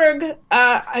Zuckerberg,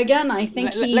 again, I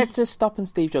think Let's just stop on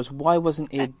Steve Jobs. Why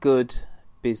wasn't he a good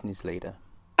business leader?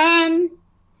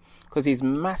 Because he's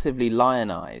massively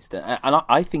lionized. And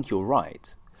I think you're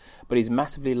right. But he's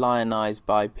massively lionized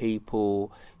by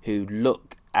people who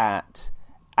look at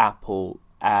Apple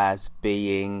as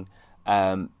being,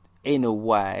 in a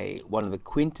way, one of the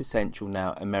quintessential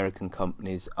now American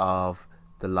companies of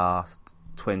the last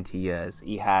 20 years.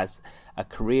 He has a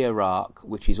career arc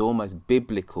which is almost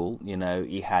biblical. You know,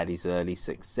 he had his early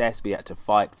success, but he had to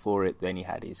fight for it. Then he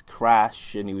had his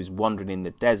crash, and he was wandering in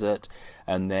the desert,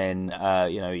 and then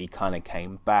he kind of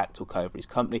came back, took over his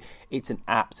company. It's an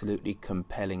absolutely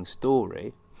compelling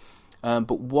story.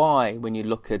 But why, when you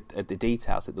look at the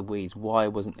details, at the weeds, why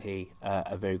wasn't he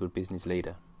a very good business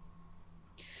leader?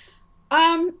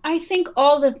 I think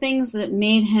all the things that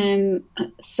made him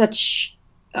such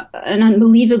an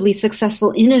unbelievably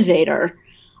successful innovator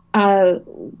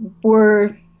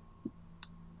were,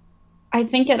 I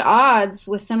think, at odds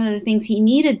with some of the things he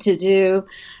needed to do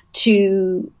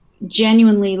to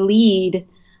genuinely lead,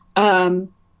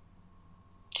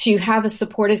 to have a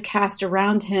supportive cast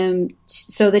around him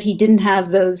so that he didn't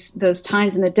have those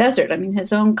times in the desert. I mean,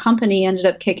 his own company ended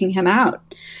up kicking him out.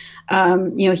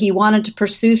 He wanted to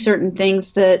pursue certain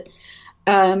things that,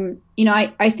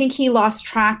 I think he lost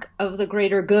track of the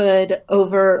greater good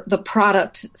over the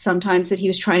product sometimes that he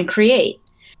was trying to create.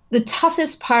 The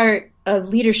toughest part of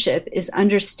leadership is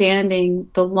understanding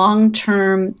the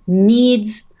long-term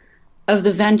needs of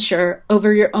the venture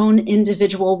over your own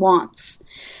individual wants.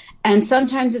 And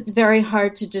sometimes it's very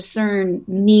hard to discern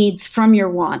needs from your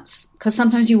wants, because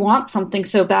sometimes you want something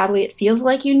so badly it feels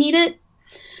like you need it.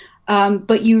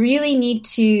 But you really need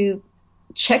to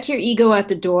check your ego at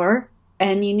the door,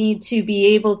 and you need to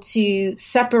be able to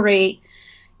separate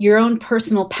your own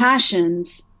personal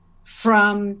passions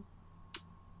from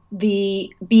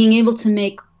the being able to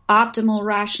make optimal,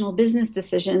 rational business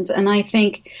decisions. And I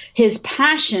think his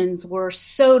passions were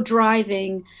so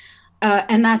driving,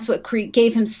 and that's what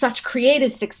gave him such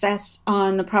creative success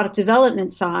on the product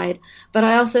development side. But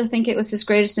I also think it was his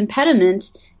greatest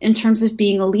impediment in terms of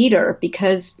being a leader,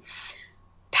 because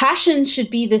passion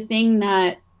should be the thing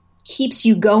that keeps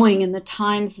you going in the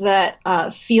times that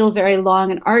feel very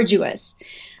long and arduous.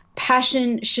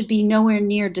 Passion should be nowhere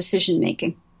near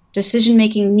decision-making.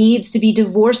 Decision-making needs to be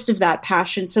divorced of that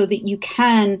passion so that you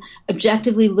can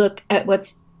objectively look at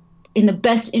what's in the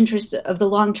best interest of the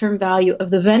long-term value of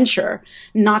the venture,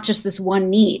 not just this one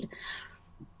need.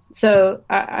 So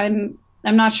I'm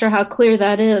not sure how clear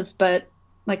that is, but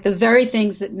like the very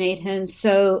things that made him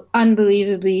so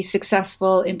unbelievably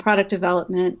successful in product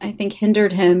development, I think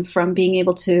hindered him from being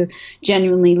able to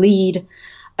genuinely lead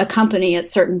a company at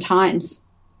certain times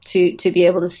to be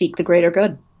able to seek the greater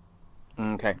good.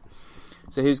 Okay.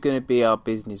 So who's going to be our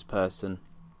business person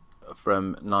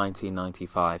from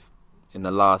 1995 in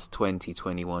the last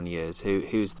 21 years?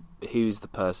 Who's the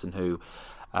person who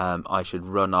I should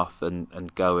run off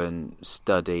and go and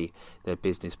study their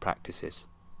business practices?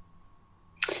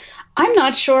 I'm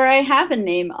not sure I have a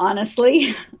name,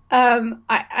 honestly.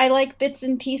 I like bits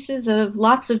and pieces of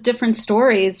lots of different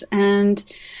stories. And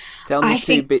tell me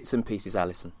two bits and pieces,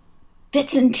 Alison.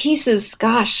 Bits and pieces,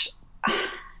 gosh.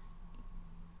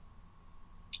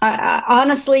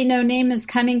 Honestly, no name is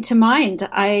coming to mind.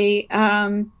 I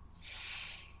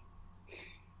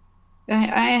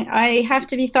have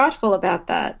to be thoughtful about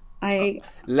that.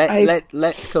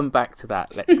 Let's come back to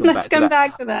that. Let's come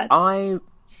back to that. I've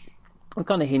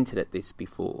kind of hinted at this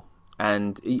before,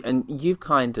 and you've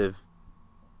kind of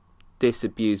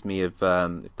disabused me of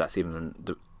if that's even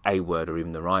a word or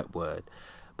even the right word.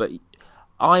 But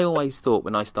I always thought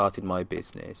when I started my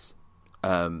business,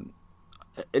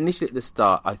 initially at the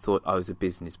start, I thought I was a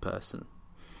business person.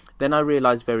 Then I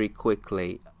realised very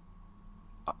quickly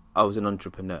I was an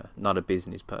entrepreneur, not a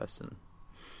business person.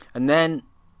 And then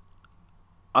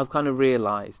I've kind of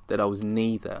realised that I was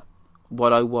neither.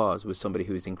 What I was somebody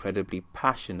who was incredibly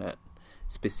passionate,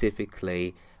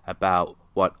 specifically about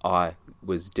what I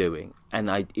was doing. And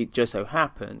it just so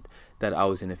happened that I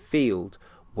was in a field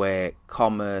where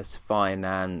commerce,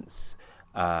 finance,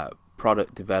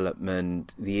 product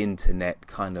development, the internet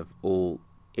kind of all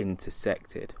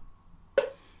intersected.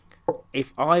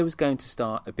 If I was going to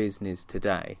start a business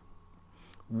today,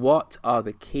 what are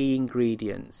the key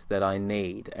ingredients that I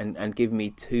need? And give me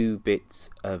two bits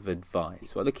of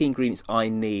advice. What are the key ingredients I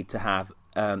need to have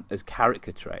as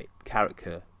character traits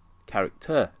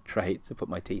to put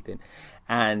my teeth in?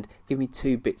 And give me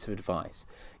two bits of advice.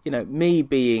 You know, me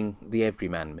being the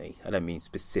everyman me. I don't mean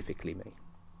specifically me.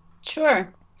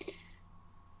 Sure.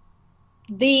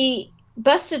 The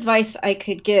best advice I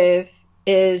could give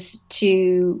is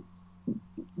to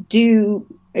do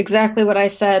exactly what I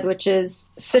said, which is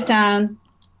sit down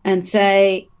and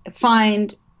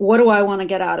find, what do I want to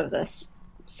get out of this?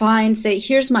 Say,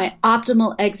 here's my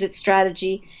optimal exit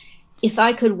strategy. if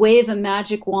I could wave a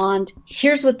magic wand,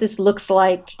 here's what this looks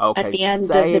like at the end of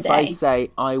the day. If I say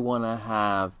I want to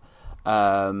have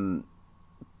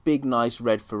big, nice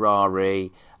red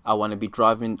Ferrari, I want to be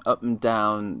driving up and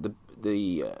down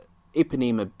the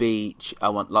Ipanema beach, I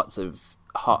want lots of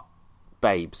hot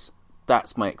babes.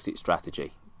 That's my exit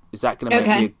strategy. Is that going to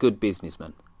make me a good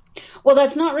businessman? Well,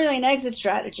 that's not really an exit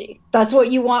strategy. That's what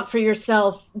you want for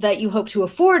yourself that you hope to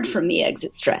afford from the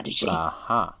exit strategy.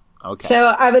 Aha. Okay. So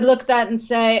I would look at that and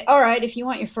say, all right, if you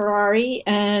want your Ferrari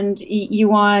and you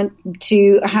want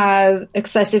to have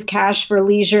excessive cash for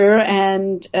leisure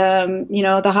and,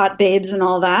 the hot babes and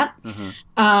all that,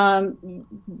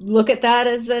 look at that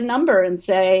as a number and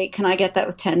say, can I get that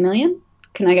with 10 million?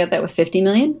 Can I get that with 50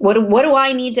 million? What do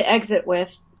I need to exit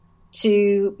with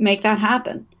to make that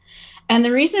happen? And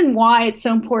the reason why it's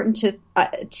so important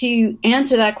to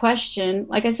answer that question,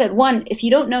 like I said, one, if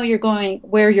you don't know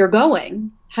where you're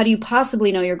going, how do you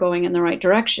possibly know you're going in the right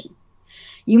direction?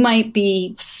 You might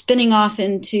be spinning off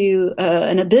into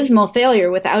an abysmal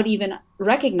failure without even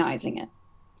recognizing it.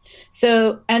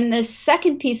 So, and the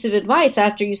second piece of advice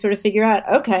after you sort of figure out,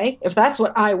 okay, if that's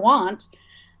what I want,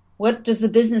 what does the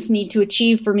business need to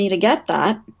achieve for me to get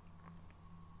that?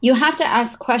 You have to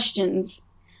ask questions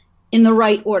in the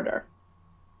right order.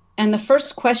 And the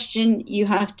first question you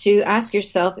have to ask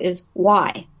yourself is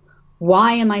why?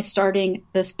 Why am I starting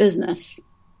this business?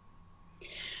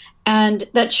 And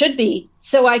that should be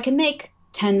so I can make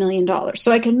 $10 million,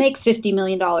 so I can make $50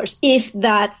 million, if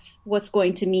that's what's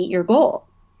going to meet your goal.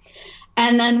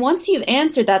 And then once you've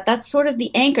answered that, that's sort of the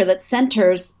anchor that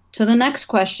centers to the next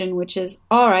question, which is,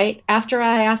 all right, after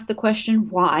I ask the question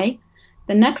why,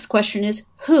 the next question is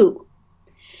who?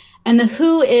 And the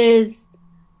who is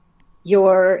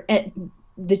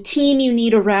the team you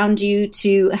need around you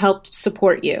to help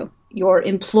support you, your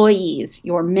employees,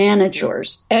 your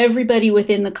managers, everybody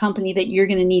within the company that you're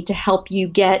going to need to help you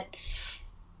get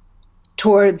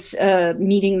towards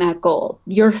meeting that goal.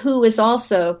 Your who is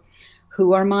also,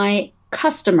 who are my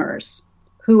customers?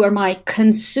 Who are my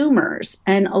consumers?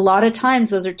 And a lot of times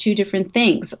those are two different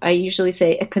things. I usually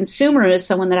say a consumer is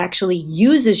someone that actually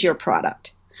uses your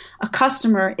product. A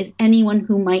customer is anyone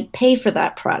who might pay for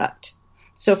that product.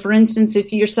 So for instance,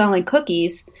 if you're selling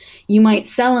cookies, you might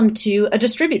sell them to a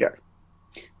distributor.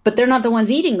 But they're not the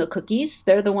ones eating the cookies.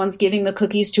 They're the ones giving the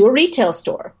cookies to a retail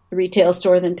store. The retail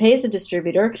store then pays the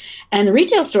distributor, and the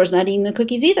retail store is not eating the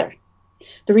cookies either.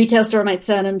 The retail store might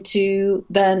send them to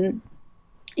then,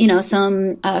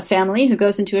 some family who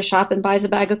goes into a shop and buys a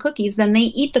bag of cookies. Then they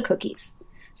eat the cookies.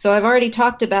 So I've already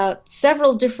talked about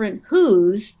several different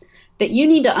who's that you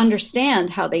need to understand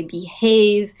how they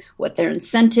behave, what their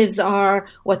incentives are,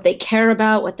 what they care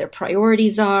about, what their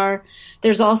priorities are.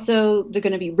 They're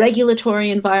going to be regulatory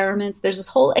environments. There's this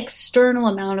whole external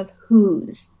amount of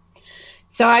who's.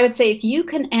 So I would say if you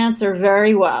can answer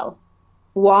very well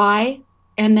why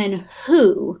and then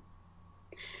who,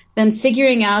 then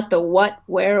figuring out the what,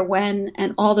 where, when,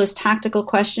 and all those tactical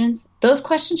questions, those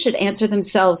questions should answer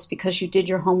themselves because you did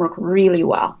your homework really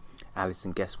well.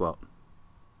 Alison, guess what?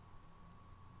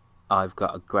 I've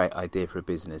got a great idea for a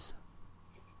business.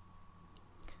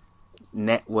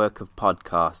 Network of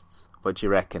podcasts. What do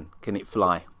you reckon? Can it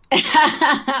fly?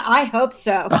 I hope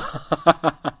so.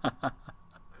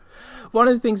 One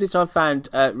of the things which I found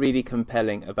really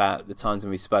compelling about the times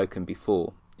when we've spoken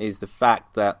before is the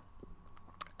fact that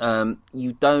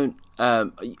you don't...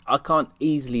 I can't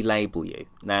easily label you.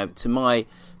 Now, to my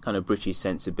kind of British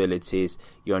sensibilities,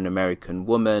 you're an American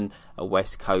woman, a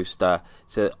West Coaster,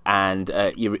 and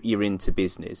you're into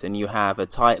business, and you have a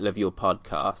title of your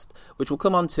podcast, which we'll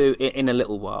come on to in a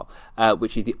little while,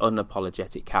 which is The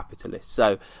Unapologetic Capitalist.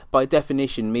 So, by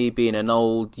definition, me being an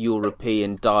old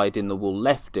European dyed-in-the-wool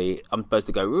lefty, I'm supposed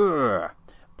to go, "Rrr."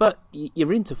 But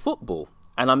you're into football.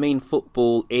 And I mean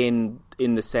football in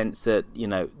the sense that,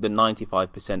 the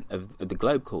 95% of the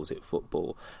globe calls it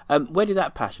football. Where did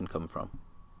that passion come from?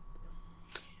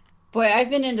 Boy, I've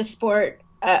been into sport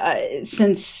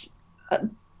since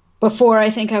before I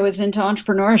think I was into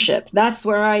entrepreneurship. That's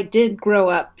where I did grow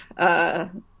up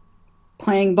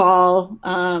playing ball.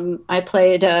 I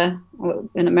played,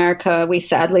 in America, we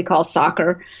sadly call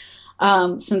soccer,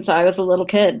 since I was a little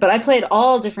kid. But I played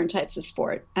all different types of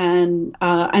sport, and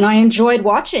I enjoyed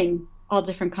watching all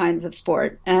different kinds of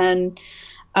sport. And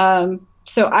so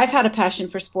I've had a passion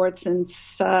for sports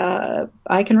since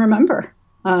I can remember.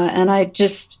 And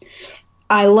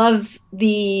I love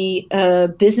the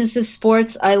business of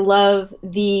sports. I love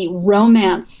the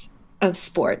romance of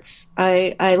sports.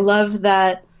 I love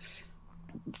that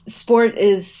sport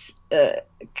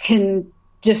can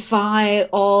defy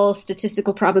all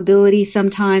statistical probability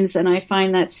sometimes, and I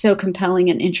find that so compelling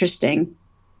and interesting.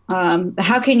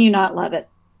 How can you not love it?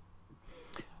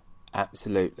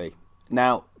 Absolutely.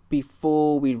 Now,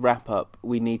 before we wrap up,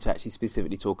 we need to actually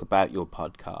specifically talk about your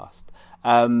podcast.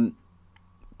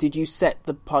 Did you set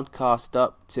the podcast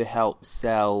up to help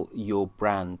sell your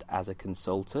brand as a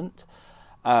consultant?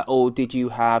 Or did you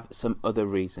have some other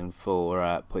reason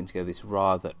for putting together this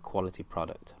rather quality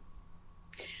product?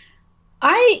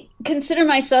 I consider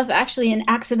myself actually an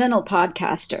accidental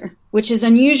podcaster, which is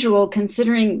unusual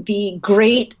considering the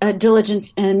great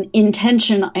diligence and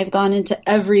intention I've gone into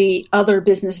every other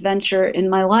business venture in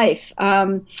my life.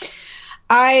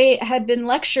 I had been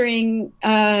lecturing,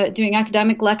 doing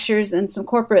academic lectures and some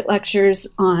corporate lectures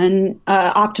on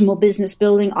optimal business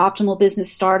building, optimal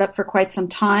business startup for quite some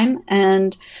time.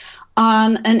 And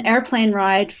on an airplane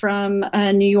ride from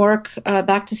New York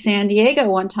back to San Diego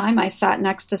one time, I sat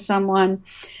next to someone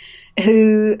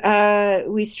who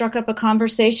we struck up a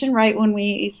conversation right when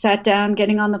we sat down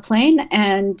getting on the plane,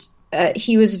 and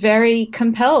he was very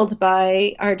compelled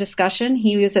by our discussion.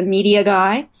 He was a media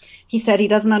guy. He said he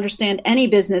doesn't understand any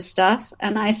business stuff,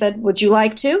 and I said, would you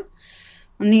like to?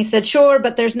 And he said, sure,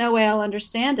 but there's no way I'll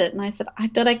understand it. And I said, I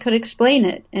bet I could explain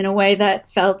it in a way that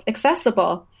felt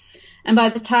accessible. And by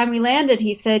the time we landed,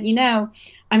 he said, you know,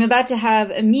 I'm about to have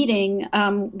a meeting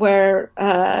where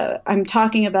I'm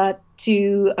talking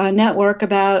to a network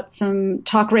about some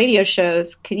talk radio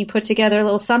shows. Can you put together a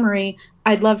little summary?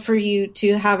 I'd love for you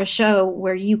to have a show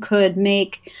where you could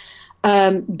make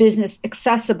business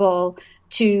accessible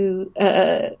to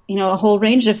a whole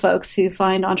range of folks who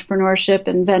find entrepreneurship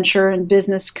and venture and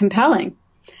business compelling.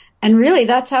 And really,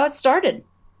 that's how it started.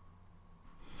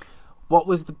 What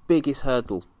was the biggest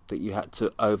hurdle that you had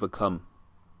to overcome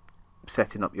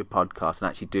setting up your podcast and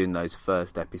actually doing those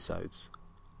first episodes?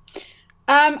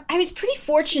 I was pretty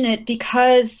fortunate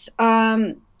because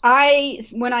when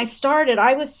I started,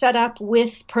 I was set up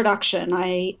with production.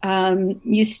 I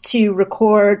used to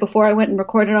record, before I went and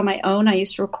recorded on my own, I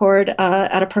used to record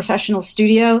at a professional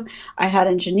studio. I had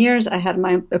engineers. I had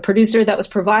a producer that was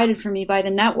provided for me by the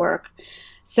network.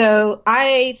 So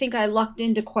I think I lucked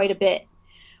into quite a bit.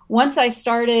 Once I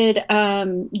started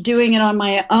doing it on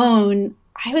my own,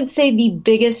 I would say the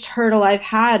biggest hurdle I've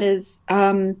had is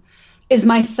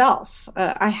myself.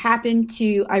 I happen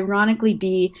to, ironically,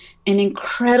 be an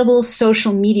incredible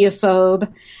social media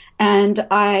phobe, and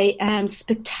I am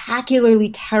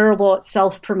spectacularly terrible at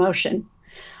self-promotion.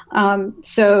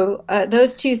 So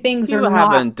those two things are not great.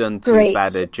 You haven't done too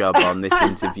bad a job on this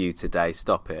interview today.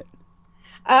 Stop it.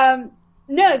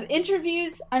 No,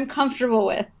 interviews I'm comfortable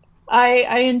with.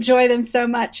 I enjoy them so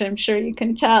much, I'm sure you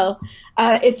can tell.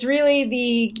 It's really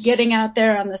the getting out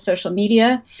there on the social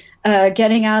media,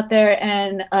 getting out there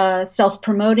and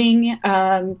self-promoting,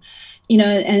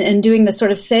 and doing the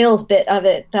sort of sales bit of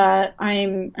it that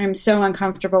I'm so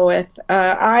uncomfortable with.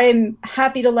 I'm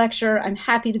happy to lecture. I'm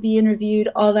happy to be interviewed.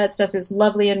 All that stuff is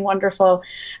lovely and wonderful.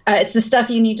 It's the stuff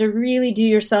you need to really do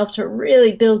yourself to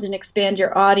really build and expand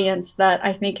your audience that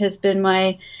I think has been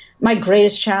my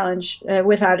greatest challenge,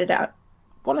 without a doubt.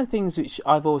 One of the things which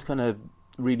I've always kind of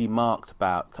really marked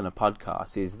about kind of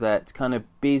podcasts is that kind of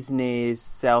business,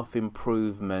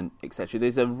 self-improvement, etc.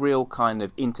 There's a real kind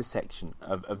of intersection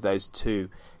of those two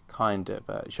kind of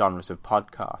genres of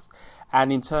podcasts.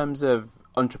 And in terms of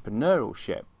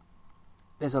entrepreneurship,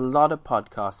 there's a lot of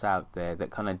podcasts out there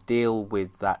that kind of deal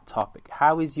with that topic.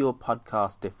 How is your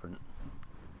podcast different?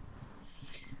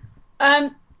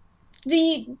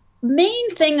 The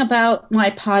main thing about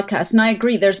my podcast, and I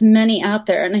agree, there's many out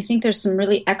there, and I think there's some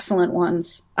really excellent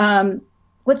ones.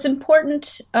 What's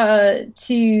important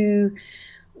to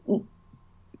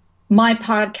my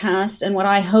podcast and what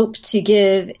I hope to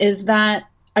give is that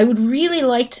I would really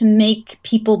like to make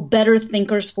people better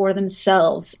thinkers for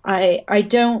themselves. I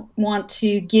don't want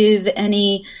to give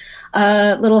any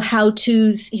little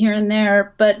how-tos here and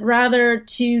there, but rather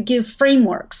to give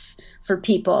frameworks for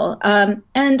people,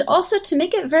 and also to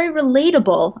make it very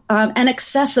relatable and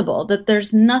accessible, that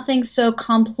there's nothing so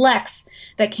complex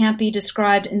that can't be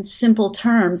described in simple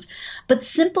terms. But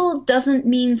simple doesn't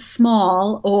mean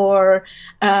small or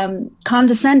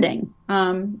condescending.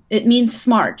 It means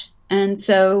smart. And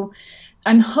so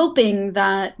I'm hoping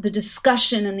that the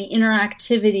discussion and the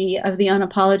interactivity of the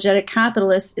Unapologetic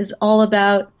Capitalist is all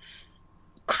about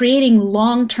creating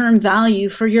long-term value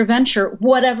for your venture,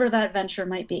 whatever that venture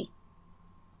might be.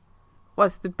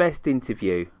 What's the best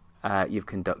interview you've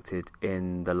conducted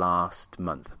in the last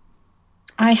month?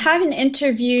 I have an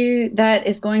interview that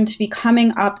is going to be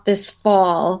coming up this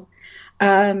fall.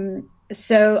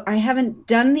 So I haven't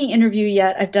done the interview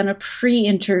yet. I've done a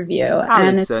pre-interview.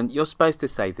 Alison, you're supposed to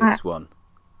say this one.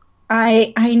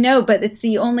 I know, but it's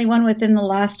the only one within the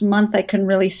last month I can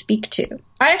really speak to.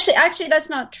 Actually, that's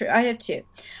not true. I have two.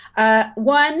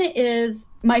 One is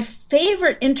my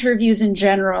favorite interviews in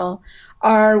general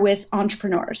are with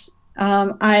entrepreneurs.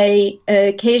 I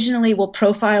occasionally will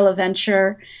profile a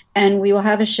venture, and we will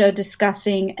have a show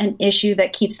discussing an issue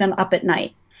that keeps them up at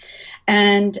night.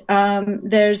 And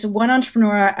there's one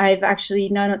entrepreneur I've actually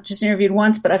not just interviewed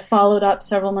once, but I followed up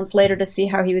several months later to see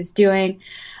how he was doing.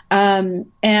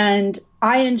 And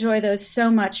I enjoy those so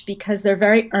much because they're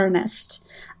very earnest.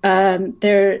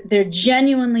 They're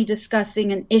genuinely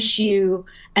discussing an issue,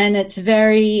 and it's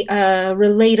very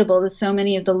relatable to so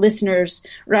many of the listeners,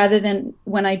 rather than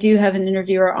when I do have an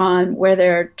interviewer on where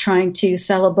they're trying to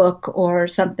sell a book or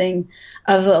something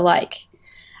of the like.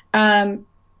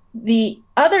 The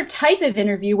other type of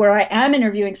interview where I am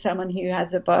interviewing someone who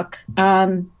has a book,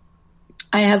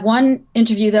 I have one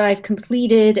interview that I've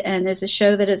completed, and there's a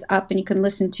show that is up and you can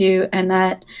listen to, and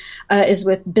that is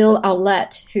with Bill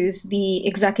Owlett, who's the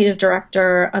executive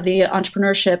director of the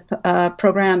entrepreneurship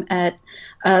program at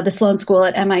the Sloan School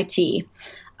at MIT.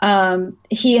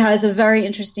 He has a very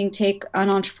interesting take on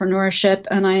entrepreneurship,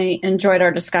 and I enjoyed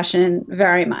our discussion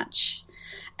very much.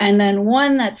 And then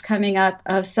one that's coming up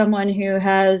of someone who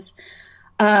has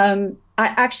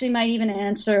I actually might even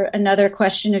answer another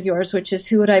question of yours, which is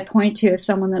who would I point to as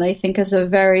someone that I think is a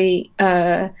very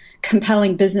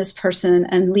compelling business person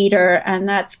and leader, and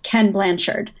that's Ken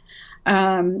Blanchard.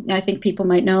 I think people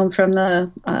might know him from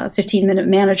the 15-Minute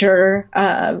Manager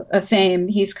of fame.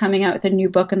 He's coming out with a new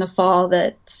book in the fall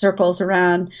that circles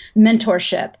around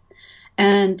mentorship,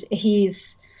 and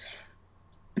he's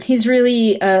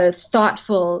really a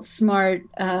thoughtful, smart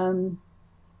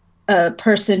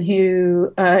person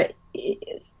who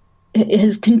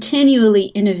is continually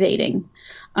innovating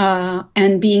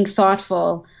and being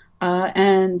thoughtful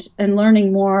and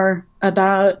learning more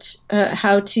about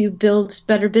how to build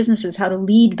better businesses, how to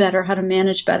lead better, how to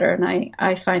manage better. And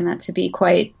I find that to be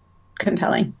quite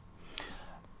compelling.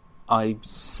 I'm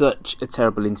such a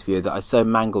terrible interviewer that I so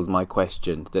mangled my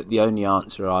question that the only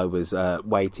answer I was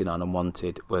waiting on and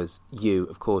wanted was you,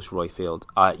 of course, Roifield.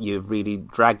 You've really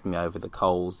dragged me over the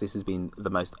coals. This has been the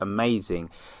most amazing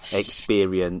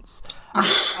experience.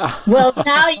 Well,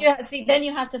 now then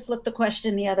you have to flip the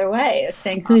question the other way, of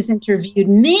saying who's interviewed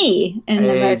me in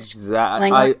the most.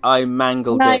 I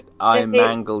mangled it. I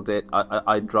mangled it.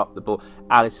 I dropped the ball.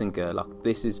 Alison Gerlach,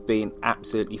 this has been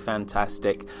absolutely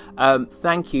fantastic.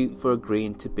 Thank you for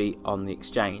agreeing to be on The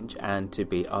Exchange and to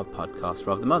be our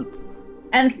podcaster of the month.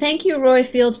 And thank you,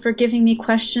 Roifield, for giving me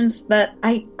questions that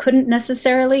I couldn't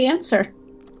necessarily answer.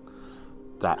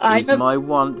 That is my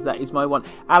want.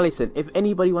 Alison, if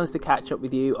anybody wants to catch up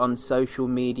with you on social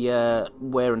media,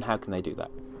 where and how can they do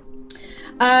that?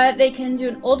 They can do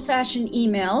an old-fashioned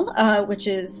email, which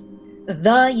is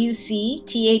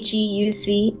THEUC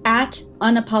at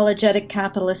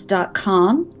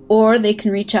unapologeticcapitalist.com, or they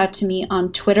can reach out to me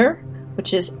on Twitter,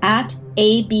 which is at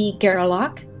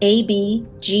abgerlach, ABGERLACH.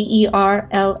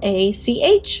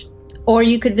 Or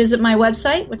you could visit my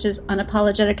website, which is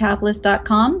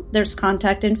unapologeticcapitalist.com. There's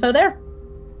contact info there.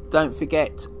 Don't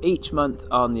forget, each month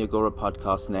on the Agora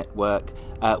Podcast Network,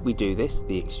 we do this,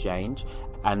 The Exchange,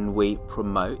 and we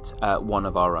promote one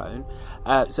of our own.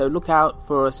 So look out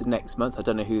for us next month. I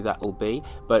don't know who that will be,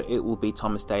 but it will be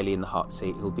Thomas Daly in the hot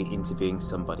seat who'll be interviewing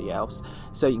somebody else.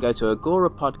 So you can go to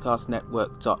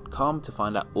agorapodcastnetwork.com to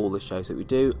find out all the shows that we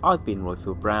do. I've been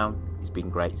Roifield Brown. It's been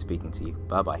great speaking to you.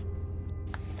 Bye-bye.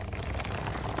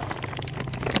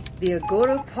 The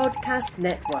Agora Podcast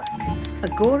Network.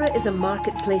 Agora is a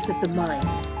marketplace of the mind,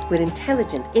 where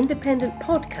intelligent, independent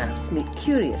podcasts meet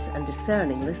curious and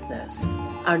discerning listeners.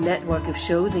 Our network of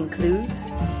shows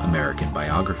includes American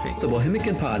Biography, The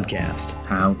Bohemian Podcast,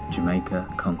 How Jamaica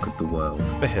Conquered the World,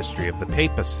 The History of the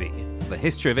Papacy, The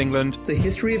History of England, The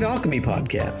History of Alchemy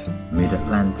Podcast,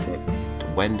 Mid-Atlantic,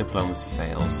 When Diplomacy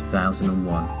Fails,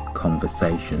 1001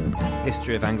 Conversations,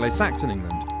 History of Anglo-Saxon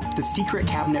England, The Secret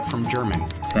Cabinet from Germany,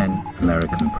 10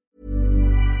 American.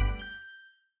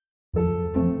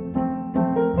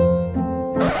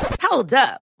 Hold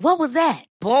up. What was that?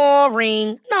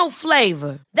 Boring. No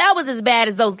flavor. That was as bad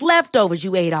as those leftovers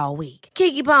you ate all week.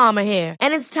 Keke Palmer here,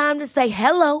 and it's time to say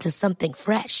hello to something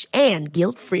fresh and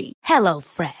guilt-free. Hello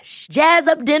Fresh. Jazz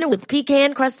up dinner with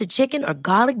pecan-crusted chicken or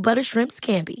garlic butter shrimp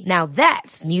scampi. Now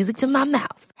that's music to my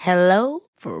mouth. Hello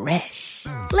Fresh.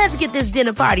 Let's get this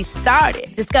dinner party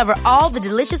started. Discover all the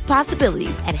delicious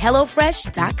possibilities at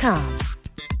HelloFresh.com.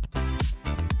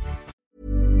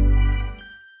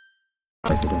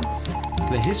 presidents.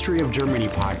 The History of Germany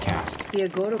podcast. The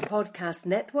Agora Podcast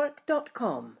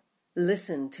Network.com.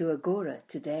 Listen to Agora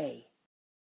today.